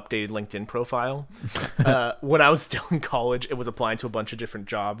of an updated LinkedIn profile. When I was still in college, it was applying to a bunch of different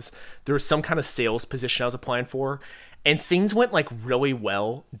jobs. There was some kind of sales position I was applying for, and things went like really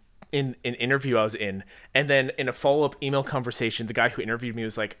well in an interview I was in. And then in a follow-up email conversation, the guy who interviewed me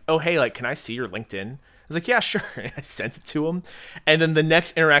was like, oh, hey, like, can I see your LinkedIn? I was like, yeah, sure. And I sent it to him. And then the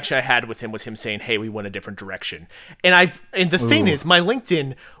next interaction I had with him was him saying, hey, we went a different direction. And the thing is, my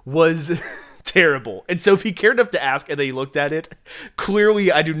LinkedIn was terrible. And so if he cared enough to ask and they looked at it, clearly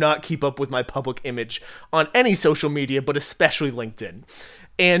I do not keep up with my public image on any social media, but especially LinkedIn.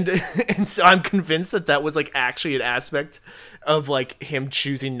 And so I'm convinced that was like actually an aspect of like him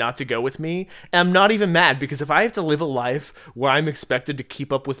choosing not to go with me. And I'm not even mad, because if I have to live a life where I'm expected to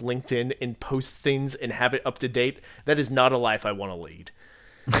keep up with LinkedIn and post things and have it up to date, that is not a life I want to lead.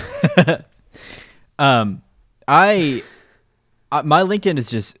 My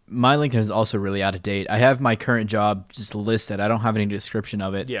LinkedIn is also really out of date. I have my current job just listed. I don't have any description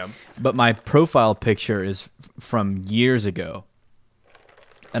of it. Yeah. But my profile picture is from years ago.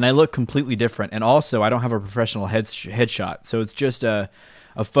 And I look completely different. And also, I don't have a professional headshot. So it's just a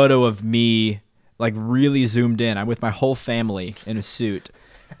photo of me, like, really zoomed in. I'm with my whole family in a suit.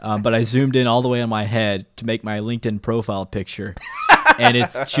 But I zoomed in all the way on my head to make my LinkedIn profile picture. And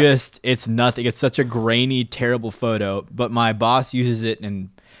it's nothing. It's such a grainy, terrible photo. But my boss uses it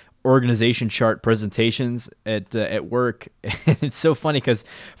in organization chart presentations at work. It's so funny because,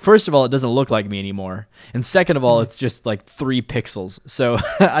 first of all, it doesn't look like me anymore, and second of all, it's just like 3 pixels. So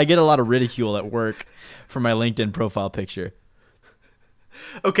I get a lot of ridicule at work for my LinkedIn profile picture.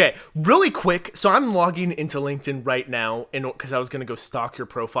 Okay, really quick. So I'm logging into LinkedIn right now because I was going to go stalk your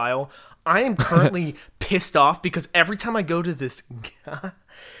profile. I am currently pissed off because every time I go to this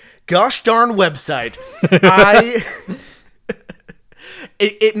gosh darn website,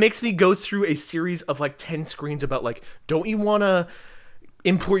 It makes me go through a series of like 10 screens about like, don't you want to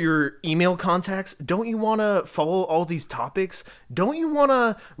import your email contacts? Don't you want to follow all these topics? Don't you want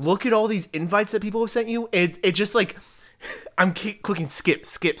to look at all these invites that people have sent you? It just like, I'm clicking skip.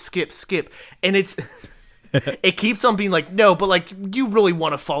 And it keeps on being like, no, but like, you really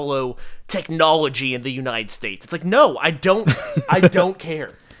want to follow technology in the United States. It's like, no, I don't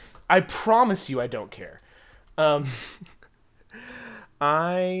care. I promise you I don't care.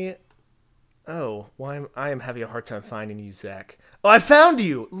 I am having a hard time finding you, Zach. Oh, I found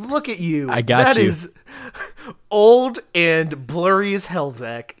you. Look at you. I got you. That is old and blurry as hell,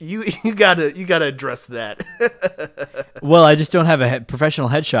 Zach. You gotta address that. Well, I just don't have a professional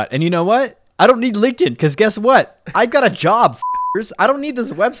headshot. And you know what? I don't need LinkedIn, because guess what? I've got a job, I don't need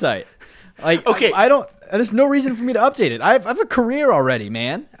this website. Like, okay. I don't... There's no reason for me to update it. I have a career already,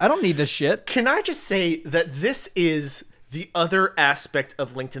 man. I don't need this shit. Can I just say that this is the other aspect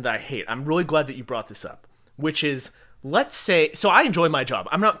of LinkedIn that I hate? I'm really glad that you brought this up, which is, let's say, so I enjoy my job.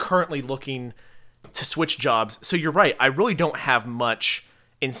 I'm not currently looking to switch jobs. So you're right. I really don't have much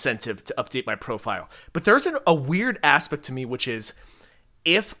incentive to update my profile. But there's a weird aspect to me, which is,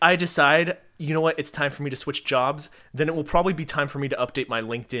 if I decide, you know what, it's time for me to switch jobs, then it will probably be time for me to update my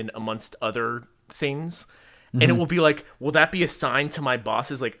LinkedIn amongst other things. And it will be like, will that be a sign to my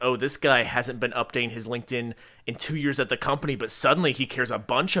bosses? Like, oh, this guy hasn't been updating his LinkedIn in 2 years at the company, but suddenly he cares a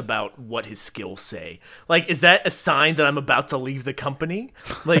bunch about what his skills say. Like, is that a sign that I'm about to leave the company?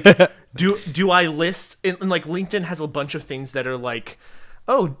 Like, do I list, and like LinkedIn has a bunch of things that are like,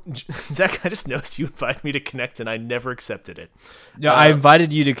 oh, Zach, I just noticed you invited me to connect and I never accepted it. Yeah, I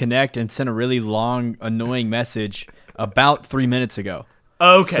invited you to connect and sent a really long, annoying message about 3 minutes ago.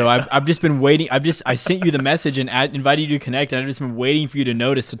 Okay. So I've just been waiting. I sent you the message and invited you to connect, and I've just been waiting for you to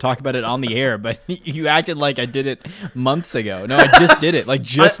notice to talk about it on the air. But you acted like I did it months ago. No, I just did it, like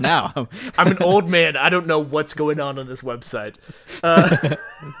just now. I'm an old man. I don't know what's going on this website.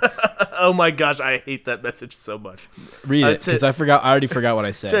 Oh my gosh, I hate that message so much. Read it, because I already forgot what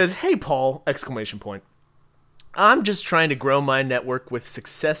I said. It says, "Hey Paul!" exclamation point. I'm just trying to grow my network with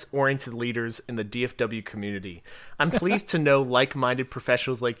success-oriented leaders in the DFW community. I'm pleased to know like-minded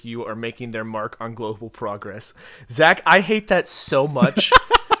professionals like you are making their mark on global progress. Zach, I hate that so much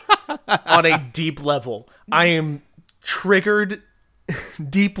on a deep level. I am triggered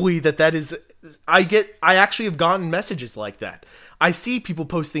deeply that is... I actually have gotten messages like that. I see people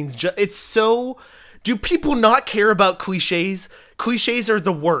post things. It's so... Do people not care about cliches? Cliches are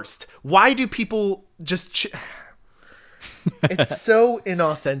the worst. Why do people just... It's so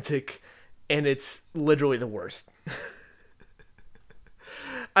inauthentic, and it's literally the worst.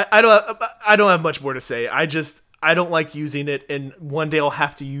 I don't have much more to say. I don't like using it, and one day I'll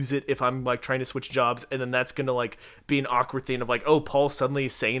have to use it if I'm like trying to switch jobs, and then that's gonna like be an awkward thing of like, oh, Paul suddenly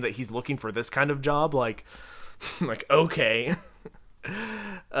is saying that he's looking for this kind of job. Like okay,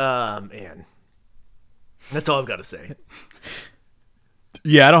 man, that's all I've got to say.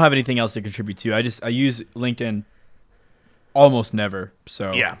 Yeah, I don't have anything else to contribute to. I use LinkedIn almost never.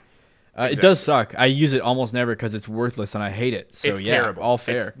 So yeah, exactly. It does suck. I use it almost never because it's worthless and I hate it. So it's terrible. All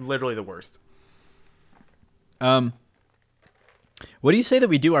fair. It's literally the worst. What do you say that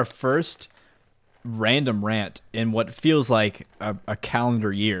we do our first random rant in what feels like a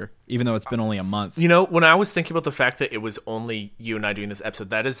calendar year, even though it's been only a month? You know, when I was thinking about the fact that it was only you and I doing this episode,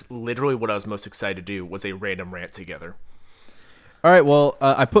 that is literally what I was most excited to do, was a random rant together. All right, well,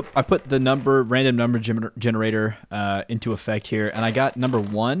 I put the random number generator into effect here, and I got number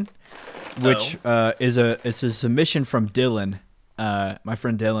 1, which is a submission from Dylan, my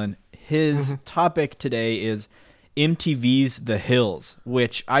friend Dylan. His topic today is MTV's The Hills,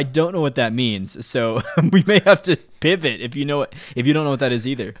 which I don't know what that means, so we may have to pivot if you don't know what that is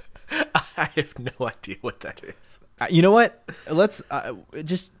either. I have no idea what that is. You know what? Let's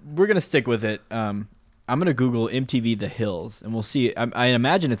we're gonna stick with it. I'm going to Google MTV The Hills, and we'll see. I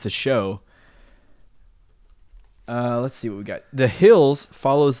imagine it's a show. Let's see what we got. The Hills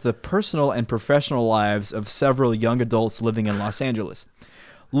follows the personal and professional lives of several young adults living in Los Angeles.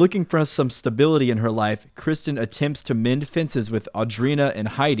 Looking for some stability in her life, Kristen attempts to mend fences with Audrina and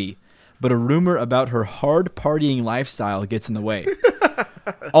Heidi, but a rumor about her hard partying lifestyle gets in the way.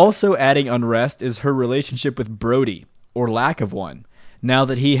 Also adding unrest is her relationship with Brody, or lack of one, now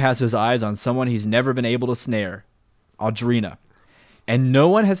that he has his eyes on someone he's never been able to snare, Audrina. And no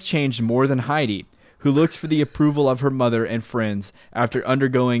one has changed more than Heidi, who looks for the approval of her mother and friends after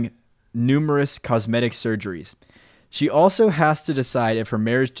undergoing numerous cosmetic surgeries. She also has to decide if her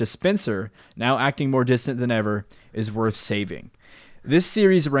marriage to Spencer, now acting more distant than ever, is worth saving. This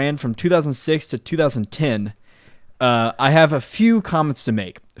series ran from 2006 to 2010. I have a few comments to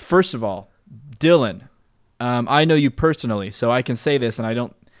make. First of all, Dylan, I know you personally, so I can say this, and I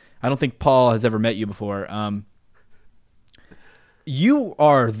don't think Paul has ever met you before. You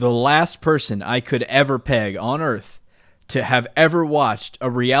are the last person I could ever peg on Earth to have ever watched a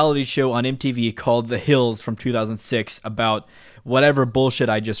reality show on MTV called The Hills from 2006 about whatever bullshit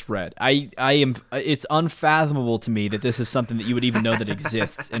I just read. It's unfathomable to me that this is something that you would even know that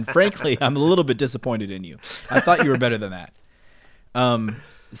exists. And frankly, I'm a little bit disappointed in you. I thought you were better than that.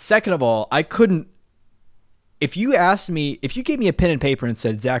 Second of all, I couldn't. If you gave me a pen and paper and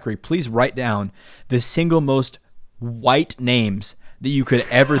said, Zachary, please write down the single most white names that you could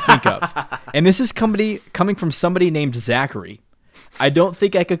ever think of. And this is coming from somebody named Zachary. I don't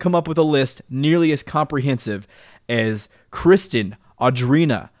think I could come up with a list nearly as comprehensive as Kristen,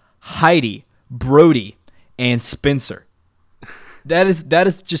 Audrina, Heidi, Brody, and Spencer. That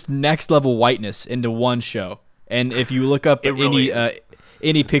is just next level whiteness into one show. And if you look up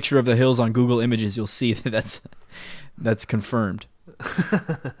any picture of The Hills on Google Images, you'll see that that's confirmed.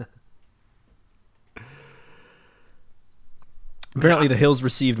 Apparently, The Hills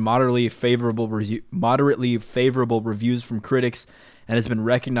received moderately favorable reviews from critics and has been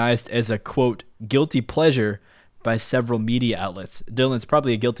recognized as a, quote, guilty pleasure by several media outlets. Dylan, it's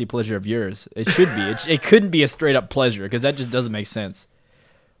probably a guilty pleasure of yours. It should be. It couldn't be a straight-up pleasure because that just doesn't make sense.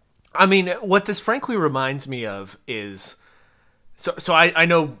 I mean, what this frankly reminds me of is... So I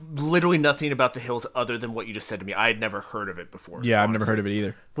know literally nothing about The Hills other than what you just said to me. I had never heard of it before. Yeah, honestly. I've never heard of it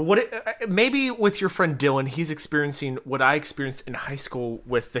either. But maybe with your friend Dylan, he's experiencing what I experienced in high school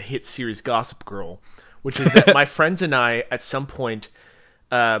with the hit series Gossip Girl, which is that my friends and I, at some point,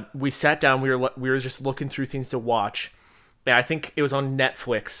 we sat down. We were just looking through things to watch. And I think it was on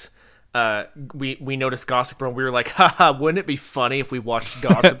Netflix. We noticed Gossip Girl. And we were like, haha, wouldn't it be funny if we watched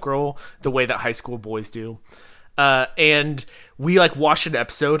Gossip Girl the way that high school boys do? And we watched an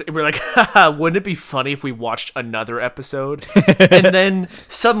episode and we're like, haha, wouldn't it be funny if we watched another episode? And then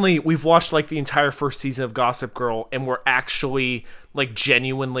suddenly we've watched the entire first season of Gossip Girl and we're actually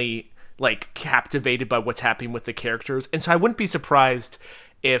genuinely like captivated by what's happening with the characters. And so I wouldn't be surprised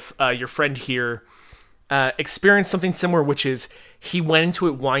if your friend here experienced something similar, which is he went into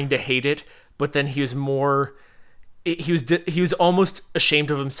it wanting to hate it, but then he was almost ashamed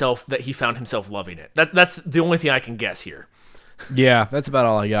of himself that he found himself loving it. That's the only thing I can guess here. Yeah, that's about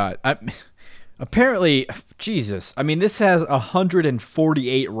all I got. Apparently, Jesus, I mean, this has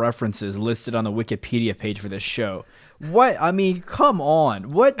 148 references listed on the Wikipedia page for this show. What? I mean, come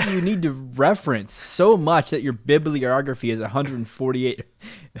on. What do you need to reference so much that your bibliography is 148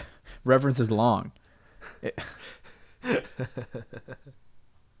 references long?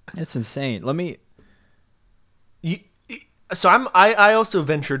 It's insane. I also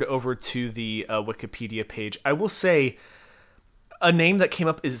ventured over to the Wikipedia page. I will say a name that came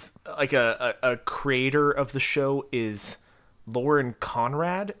up is like a creator of the show is Lauren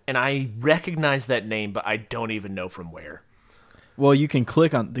Conrad, and I recognize that name, but I don't even know from where. Well, you can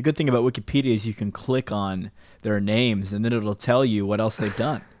click on, the good thing about Wikipedia is you can click on their names, and then it'll tell you what else they've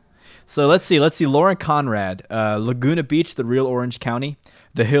done. So let's see. Lauren Conrad, Laguna Beach, The Real Orange County,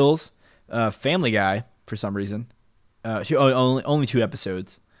 The Hills, Family Guy for some reason. Only 2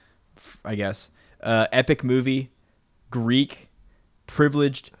 episodes, I guess. Epic Movie, Greek,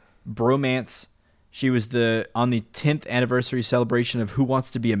 Privileged, Bromance. She was on the 10th anniversary celebration of Who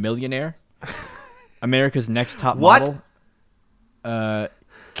Wants to Be a Millionaire? America's Next Top Model.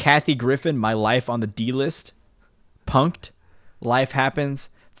 Kathy Griffin, My Life on the D-List. Punked, Life Happens,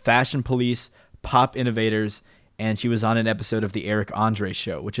 Fashion Police, Pop Innovators, and she was on an episode of The Eric Andre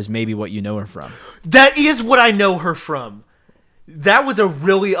Show, which is maybe what you know her from. That is what I know her from. That was a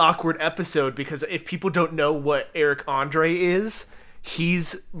really awkward episode because if people don't know what Eric Andre is,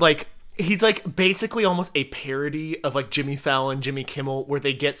 he's like basically almost a parody of like Jimmy Fallon, Jimmy Kimmel, where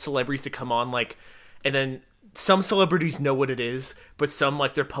they get celebrities to come on, like, and then some celebrities know what it is, but some,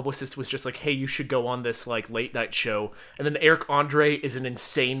 like, their publicist was just like, hey, you should go on this like late night show. And then Eric Andre is an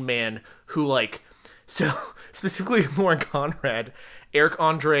insane man who, like, so specifically Lauren Conrad, Eric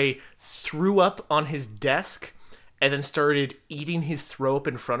Andre threw up on his desk and then started eating his throw up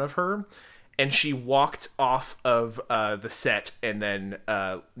in front of her. And she walked off of the set and then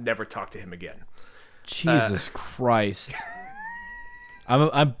never talked to him again. Jesus Christ.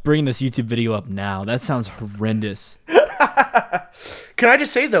 I'm bringing this YouTube video up now. That sounds horrendous. Can I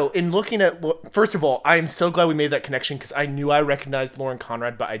just say, though, in looking at... First of all, I am so glad we made that connection because I knew I recognized Lauren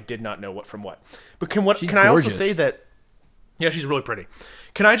Conrad, but I did not know what from what. But can I also say that... Yeah, she's really pretty.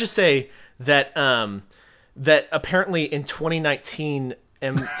 Can I just say that that apparently in 2019...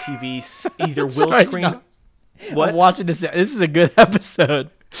 MTV either will screen. No. What? I'm watching this. This is a good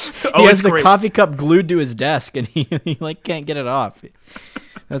episode. Oh, he has the great. coffee cup glued to his desk, and he like can't get it off.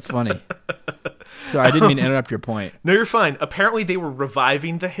 That's funny. Sorry, I didn't mean to interrupt your point. No, you're fine. Apparently, they were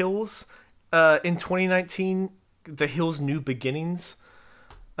reviving The Hills in 2019. The Hills' New Beginnings.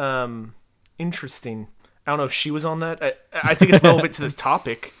 Interesting. I don't know if she was on that. I think it's relevant to this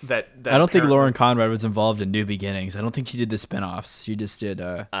topic. That I don't think Lauren Conrad was involved in New Beginnings. I don't think she did the spinoffs. She just did.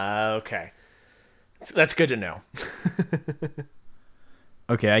 Okay, that's good to know.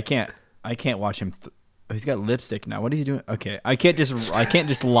 Okay, I can't watch him. He's got lipstick now. What is he doing? Okay, I can't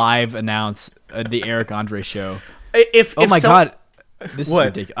just live announce the Eric Andre show. God. This is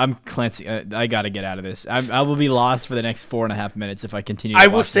ridiculous. I'm Clancy. I got to get out of this. I will be lost for the next 4.5 minutes if I continue. I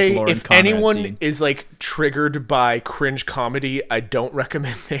will say, if anyone is like triggered by cringe comedy, I don't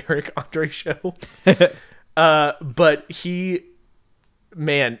recommend the Eric Andre show. But the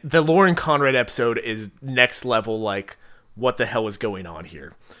Lauren Conrad episode is next level. Like, what the hell is going on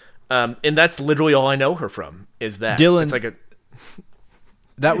here? And that's literally all I know her from. Is that Dylan? It's like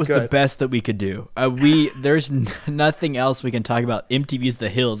that was the best that we could do. There's nothing else we can talk about. MTV's The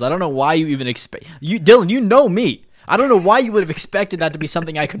Hills. I don't know why you even expect Dylan. You know me. I don't know why you would have expected that to be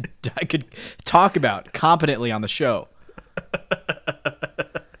something I could talk about competently on the show.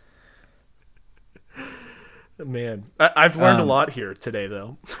 Man, I've learned a lot here today,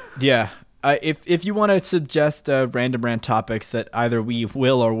 though. Yeah. If you want to suggest random rant topics that either we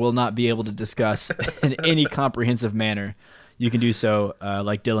will or will not be able to discuss in any comprehensive manner, you can do so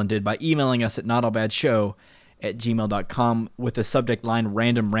like Dylan did by emailing us at notallbadshow@gmail.com with the subject line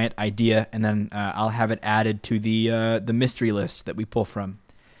random rant idea, and then I'll have it added to the mystery list that we pull from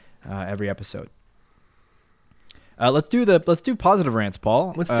every episode. Let's do positive rants,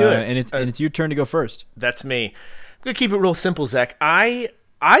 Paul. Let's do it. And it's your turn to go first. That's me. I'm gonna keep it real simple, Zach. I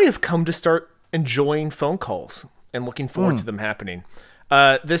have come to start enjoying phone calls and looking forward to them happening.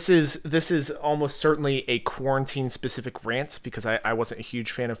 This is almost certainly a quarantine-specific rant because I wasn't a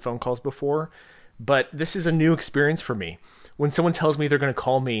huge fan of phone calls before, but this is a new experience for me. When someone tells me they're going to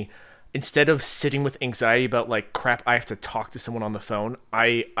call me, instead of sitting with anxiety about like, crap, I have to talk to someone on the phone,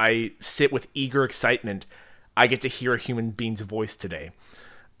 I sit with eager excitement. I get to hear a human being's voice today.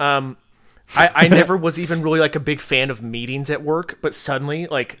 I never was even really like a big fan of meetings at work, but suddenly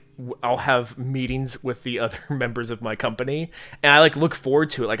like I'll have meetings with the other members of my company, and I like look forward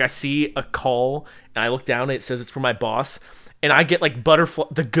to it. Like I see a call and I look down and it says it's for my boss, and I get like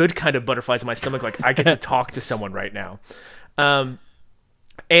the good kind of butterflies in my stomach. Like I get to talk to someone right now. And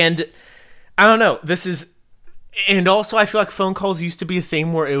I don't know, and also I feel like phone calls used to be a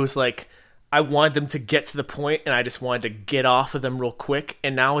thing where it was like, I wanted them to get to the point and I just wanted to get off of them real quick.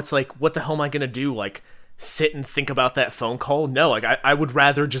 And now it's like, what the hell am I going to do? Like sit and think about that phone call? No, like I would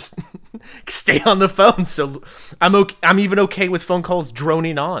rather just stay on the phone. So I'm even okay with phone calls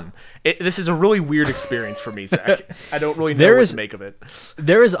droning on. This is a really weird experience for me, Zach. I don't really know what to make of it.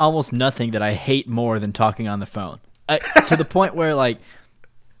 There is almost nothing that I hate more than talking on the phone. To the point where like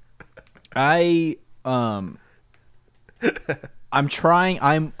I'm trying,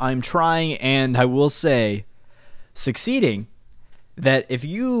 and I will say, succeeding, that if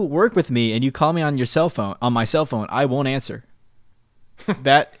you work with me and you call me on my cell phone, I won't answer.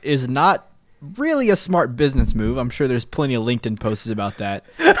 That is not really a smart business move. I'm sure there's plenty of LinkedIn posts about that.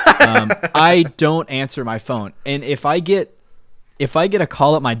 I don't answer my phone, and if I get a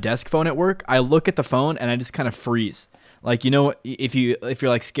call at my desk phone at work, I look at the phone and I just kind of freeze. Like, you know, if you're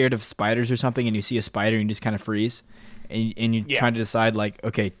like scared of spiders or something and you see a spider and you just kind of freeze. And you're trying to decide, like,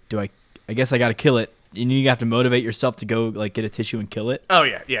 okay, I guess I got to kill it. And you have to motivate yourself to go, like, get a tissue and kill it. Oh,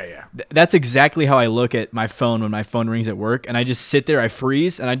 yeah. That's exactly how I look at my phone when my phone rings at work. And I just sit there, I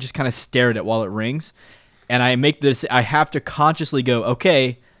freeze, and I just kind of stare at it while it rings. And I have to consciously go,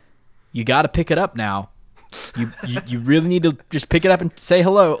 okay, you got to pick it up now. You really need to just pick it up and say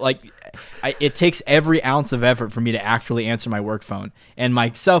hello. Like, it takes every ounce of effort for me to actually answer my work phone. And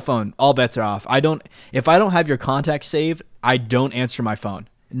my cell phone, all bets are off. If I don't have your contact saved, I don't answer my phone.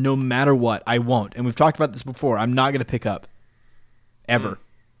 No matter what, I won't. And we've talked about this before. I'm not going to pick up. Ever.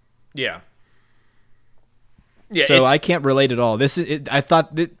 Yeah. So I can't relate at all. I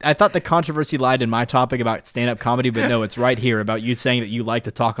thought the controversy lied in my topic about stand-up comedy, but no, it's right here about you saying that you like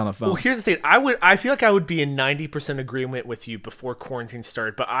to talk on the phone. Well, here's the thing. I feel like I would be in 90% agreement with you before quarantine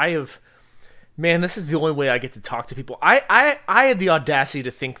started, but this is the only way I get to talk to people. I had the audacity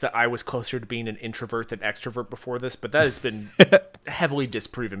to think that I was closer to being an introvert than extrovert before this, but that has been heavily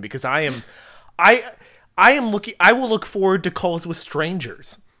disproven because I will look forward to calls with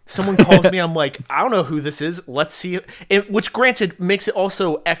strangers. Someone calls me, I'm like, I don't know who this is. Let's see it. Which, granted, makes it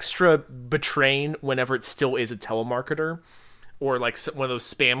also extra betraying whenever it still is a telemarketer or like one of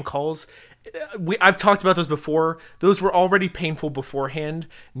those spam calls. I've talked about those before. Those were already painful beforehand.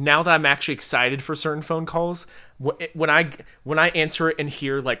 Now that I'm actually excited for certain phone calls, when I answer it and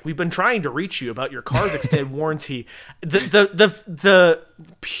hear like, we've been trying to reach you about your car's extended warranty, the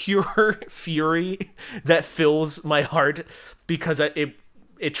pure fury that fills my heart because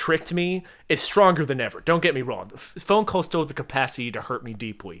it tricked me is stronger than ever. Don't get me wrong. The phone calls still have the capacity to hurt me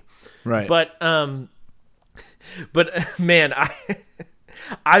deeply. Right. But man,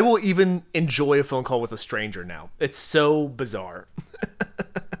 I will even enjoy a phone call with a stranger now. It's so bizarre.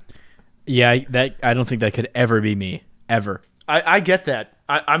 Yeah, I don't think that could ever be me. Ever. I get that.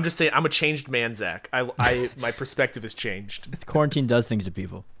 I'm just saying I'm a changed man, Zach. My perspective has changed. Quarantine does things to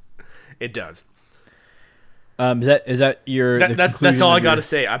people. It does. Is that your? That's all I got to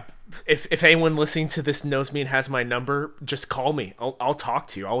say. If anyone listening to this knows me and has my number, just call me. I'll talk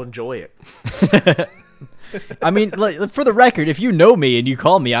to you. I'll enjoy it. I mean, like, for the record, if you know me and you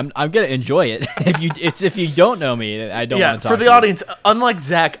call me, I'm gonna enjoy it. If you don't know me, I don't. Yeah, want to talk for the audience, unlike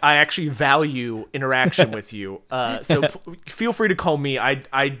Zach, I actually value interaction with you. So feel free to call me.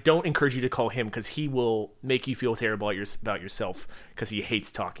 I don't encourage you to call him because he will make you feel terrible about yourself because he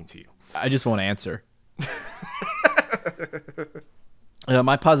hates talking to you. I just won't answer.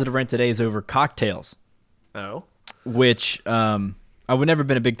 My positive rant today is over cocktails. Oh, which I would never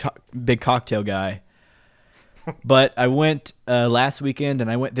been a big cocktail guy, but I went last weekend and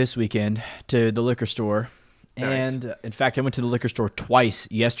I went this weekend to the liquor store, nice. And in fact, I went to the liquor store twice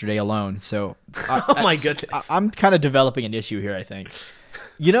yesterday alone. So, my goodness, I'm kind of developing an issue here. I think,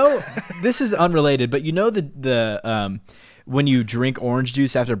 this is unrelated, but the when you drink orange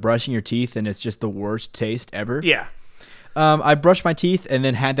juice after brushing your teeth and it's just the worst taste ever. Yeah. I brushed my teeth and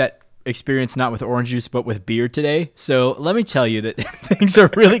then had that experience not with orange juice but with beer today. So let me tell you that things are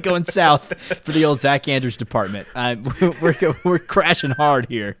really going south for the old Zach Andrews department. We're crashing hard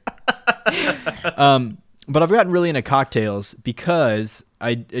here. But I've gotten really into cocktails because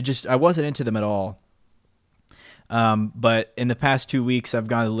I wasn't into them at all. But in the past 2 weeks, I've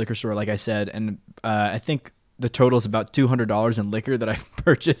gone to the liquor store, like I said, and I think the total is about $200 in liquor that I've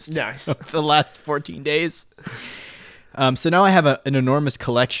purchased for the last 14 days. So now I have an enormous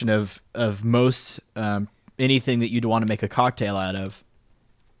collection of most anything that you'd want to make a cocktail out of.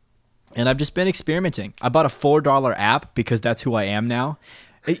 And I've just been experimenting. I bought a $4 app because that's who I am now.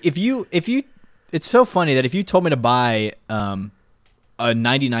 If you, it's so funny that if you told me to buy a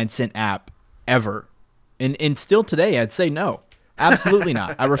 99-cent app ever, and still today, I'd say no, absolutely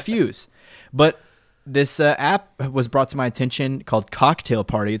not. I refuse. But this app was brought to my attention called Cocktail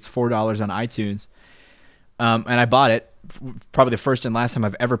Party. It's $4 on iTunes. And I bought it, probably the first and last time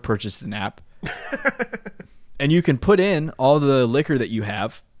I've ever purchased an app. And you can put in all the liquor that you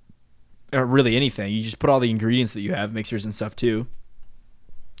have, or really anything. You just put all the ingredients that you have, mixers and stuff too,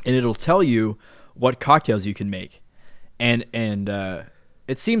 and it'll tell you what cocktails you can make. And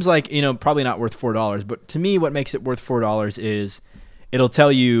it seems like, probably not worth $4, but to me what makes it worth $4 is it'll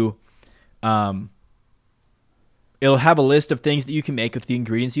tell you, it'll have a list of things that you can make with the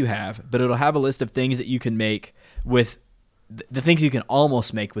ingredients you have, but it'll have a list of things that you can make with the things you can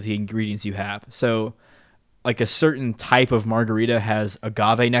almost make with the ingredients you have. So like a certain type of margarita has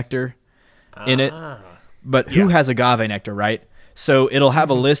agave nectar in it, but who has agave nectar, right? So it'll have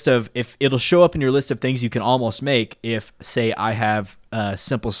a list of, if it'll show up in your list of things you can almost make if, say, I have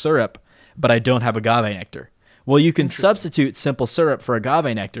simple syrup, but I don't have agave nectar. Well, you can substitute simple syrup for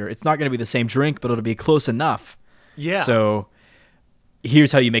agave nectar. It's not going to be the same drink, but it'll be close enough. Yeah. So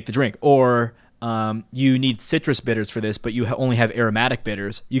here's how you make the drink. Or you need citrus bitters for this, but you only have aromatic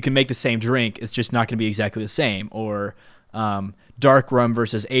bitters. You can make the same drink. It's just not going to be exactly the same. Or dark rum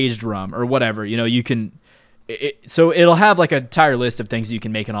versus aged rum or whatever. You can... So it'll have like a entire list of things you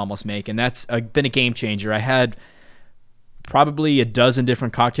can make and almost make, and that's been a game changer. I had probably a dozen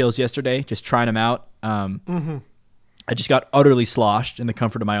different cocktails yesterday, just trying them out. I just got utterly sloshed in the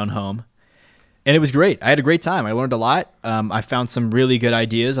comfort of my own home, and it was great. I had a great time. I learned a lot. I found some really good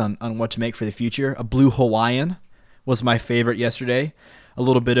ideas on what to make for the future. A blue Hawaiian was my favorite yesterday. A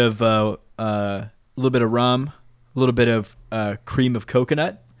little bit of rum, a little bit of cream of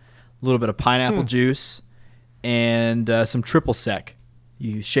coconut, a little bit of pineapple juice, and some triple sec.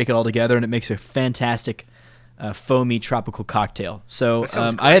 You shake it all together, and it makes a fantastic foamy tropical cocktail. So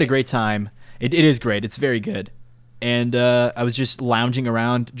I had a great time. It is great. It's very good. And I was just lounging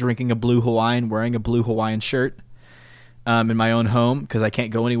around, drinking a blue Hawaiian, wearing a blue Hawaiian shirt in my own home because I can't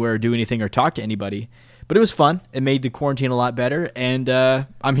go anywhere or do anything or talk to anybody. But it was fun. It made the quarantine a lot better, and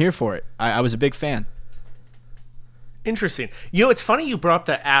I'm here for it. I was a big fan. Interesting. It's funny you brought up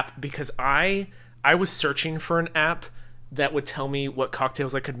that app because I was searching for an app that would tell me what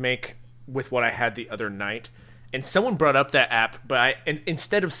cocktails I could make with what I had the other night. And someone brought up that app, but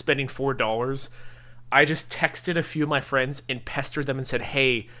instead of spending $4, I just texted a few of my friends and pestered them and said,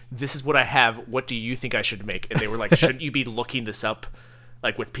 hey, this is what I have. What do you think I should make? And they were like, shouldn't you be looking this up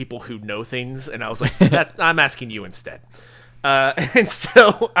like with people who know things? And I was like, I'm asking you instead. And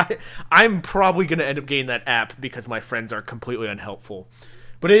so I'm probably going to end up getting that app because my friends are completely unhelpful.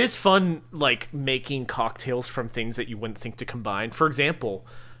 But it is fun, like, making cocktails from things that you wouldn't think to combine. For example,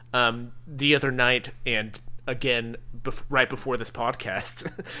 the other night, and again, right before this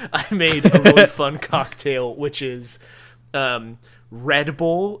podcast, I made a really fun cocktail, which is Red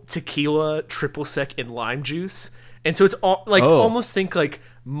Bull, tequila, triple sec, and lime juice. And so it's all, like, almost think like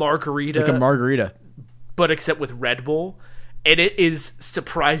margarita. Like a margarita. But except with Red Bull. And it is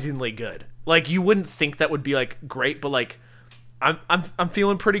surprisingly good. Like, you wouldn't think that would be, like, great, but, like, I'm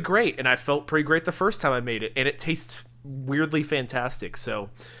feeling pretty great, and I felt pretty great the first time I made it, and it tastes weirdly fantastic.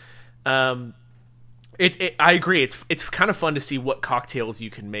 So, I agree. It's kind of fun to see what cocktails you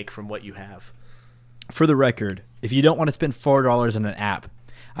can make from what you have. For the record, if you don't want to spend $4 on an app,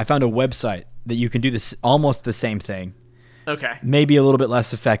 I found a website that you can do this almost the same thing. Okay. Maybe a little bit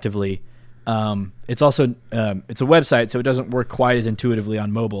less effectively. It's also it's a website, so it doesn't work quite as intuitively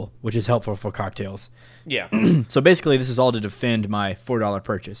on mobile, which is helpful for cocktails. Yeah. So basically, this is all to defend my $4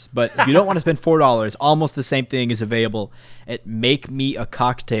 purchase. But if you don't want to spend $4, almost the same thing is available at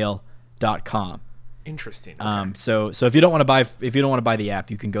makemeacocktail.com. Interesting. Okay. So if you don't want to buy the app,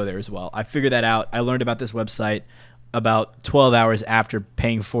 you can go there as well. I figured that out. I learned about this website about 12 hours after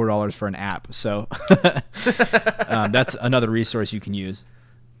paying $4 for an app. So that's another resource you can use.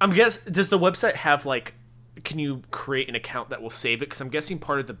 Does the website have, like, can you create an account that will save it? Because I'm guessing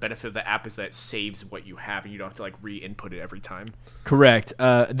part of the benefit of the app is that it saves what you have and you don't have to, like, re-input it every time. Correct.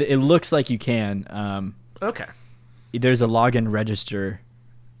 It looks like you can. Okay. There's a login register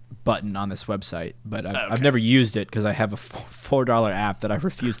button on this website, but I've never used it because I have a $4 app that I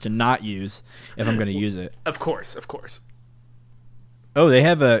refuse to not use if I'm going to use it. Of course. Oh, they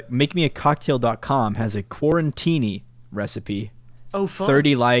have makemeacocktail.com has a quarantini recipe. Oh, fun.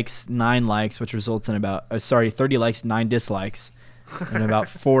 30 likes, 9 likes, which results in 30 likes, 9 dislikes, and about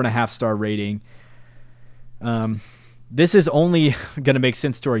 4.5-star rating. This is only going to make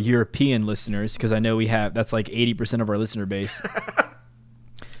sense to our European listeners because I know that's like 80% of our listener base.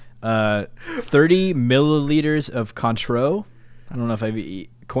 30 milliliters of Cointreau. I don't know if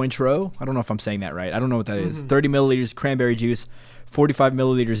Cointreau. I don't know if I'm saying that right. I don't know what that is. 30 milliliters cranberry juice, 45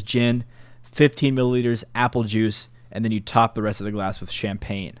 milliliters gin, 15 milliliters apple juice, and then you top the rest of the glass with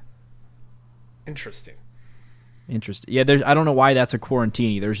champagne. Interesting. Yeah, I don't know why that's a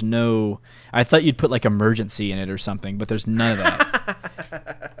quarantini. There's no... I thought you'd put like emergency in it or something, but there's none of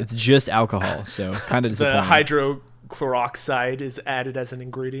that. It's just alcohol, so kind of disappointing. The hydrochloroxide is added as an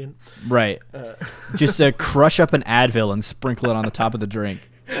ingredient. Right. Just crush up an Advil and sprinkle it on the top of the drink.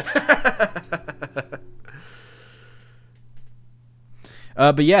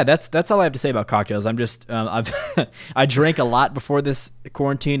 But yeah, that's all I have to say about cocktails. I'm just I drank a lot before this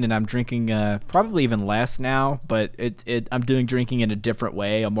quarantine, and I'm drinking probably even less now. But I'm doing drinking in a different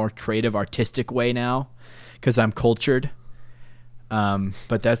way, a more creative, artistic way now, because I'm cultured.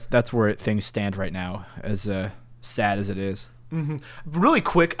 But that's where things stand right now, as sad as it is. Mm-hmm. Really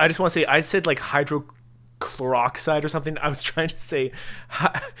quick, I just want to say I said like hydrochloroxide or something. I was trying to say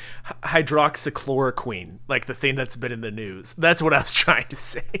hydroxychloroquine, like the thing that's been in the news. That's what I was trying to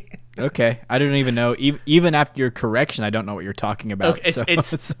say. Okay, I don't even know. Even after your correction, I don't know what you're talking about. Okay, so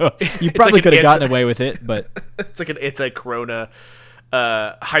you probably like could have gotten away with it, but it's like an anti-corona,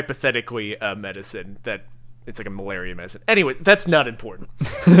 hypothetically medicine that. It's like a malaria medicine. Anyway, that's not important.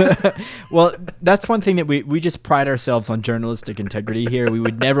 Well, that's one thing that we just pride ourselves on journalistic integrity here. We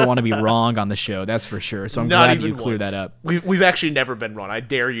would never want to be wrong on the show, that's for sure. So I'm glad you cleared that up. We've actually never been wrong. I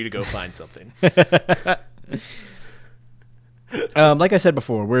dare you to go find something. Like I said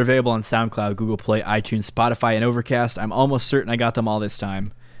before, we're available on SoundCloud, Google Play, iTunes, Spotify, and Overcast. I'm almost certain I got them all this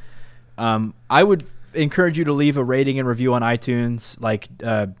time. I would encourage you to leave a rating and review on iTunes, like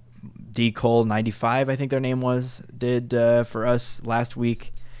D. Cole 95, I think their name was, did for us last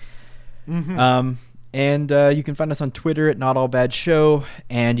week. Mm-hmm. And you can find us on Twitter at Not All Bad Show,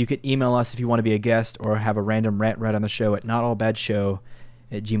 and you can email us if you want to be a guest or have a random rant read on the show at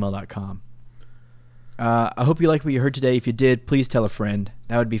notallbadshow@gmail.com. I hope you like what you heard today. If you did, please tell a friend.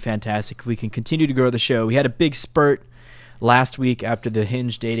 That would be fantastic. We can continue to grow the show. We had a big spurt last week after the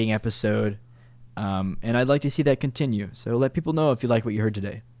Hinge dating episode, and I'd like to see that continue. So let people know if you like what you heard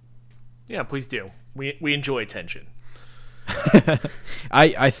today. Yeah, please do. We enjoy attention.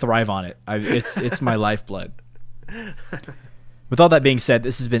 I thrive on it. It's my lifeblood. With all that being said,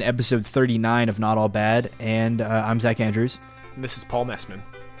 this has been episode 39 of Not All Bad, and I'm Zach Andrews. And this is Paul Messman.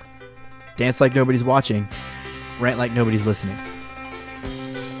 Dance like nobody's watching. Rant like nobody's listening.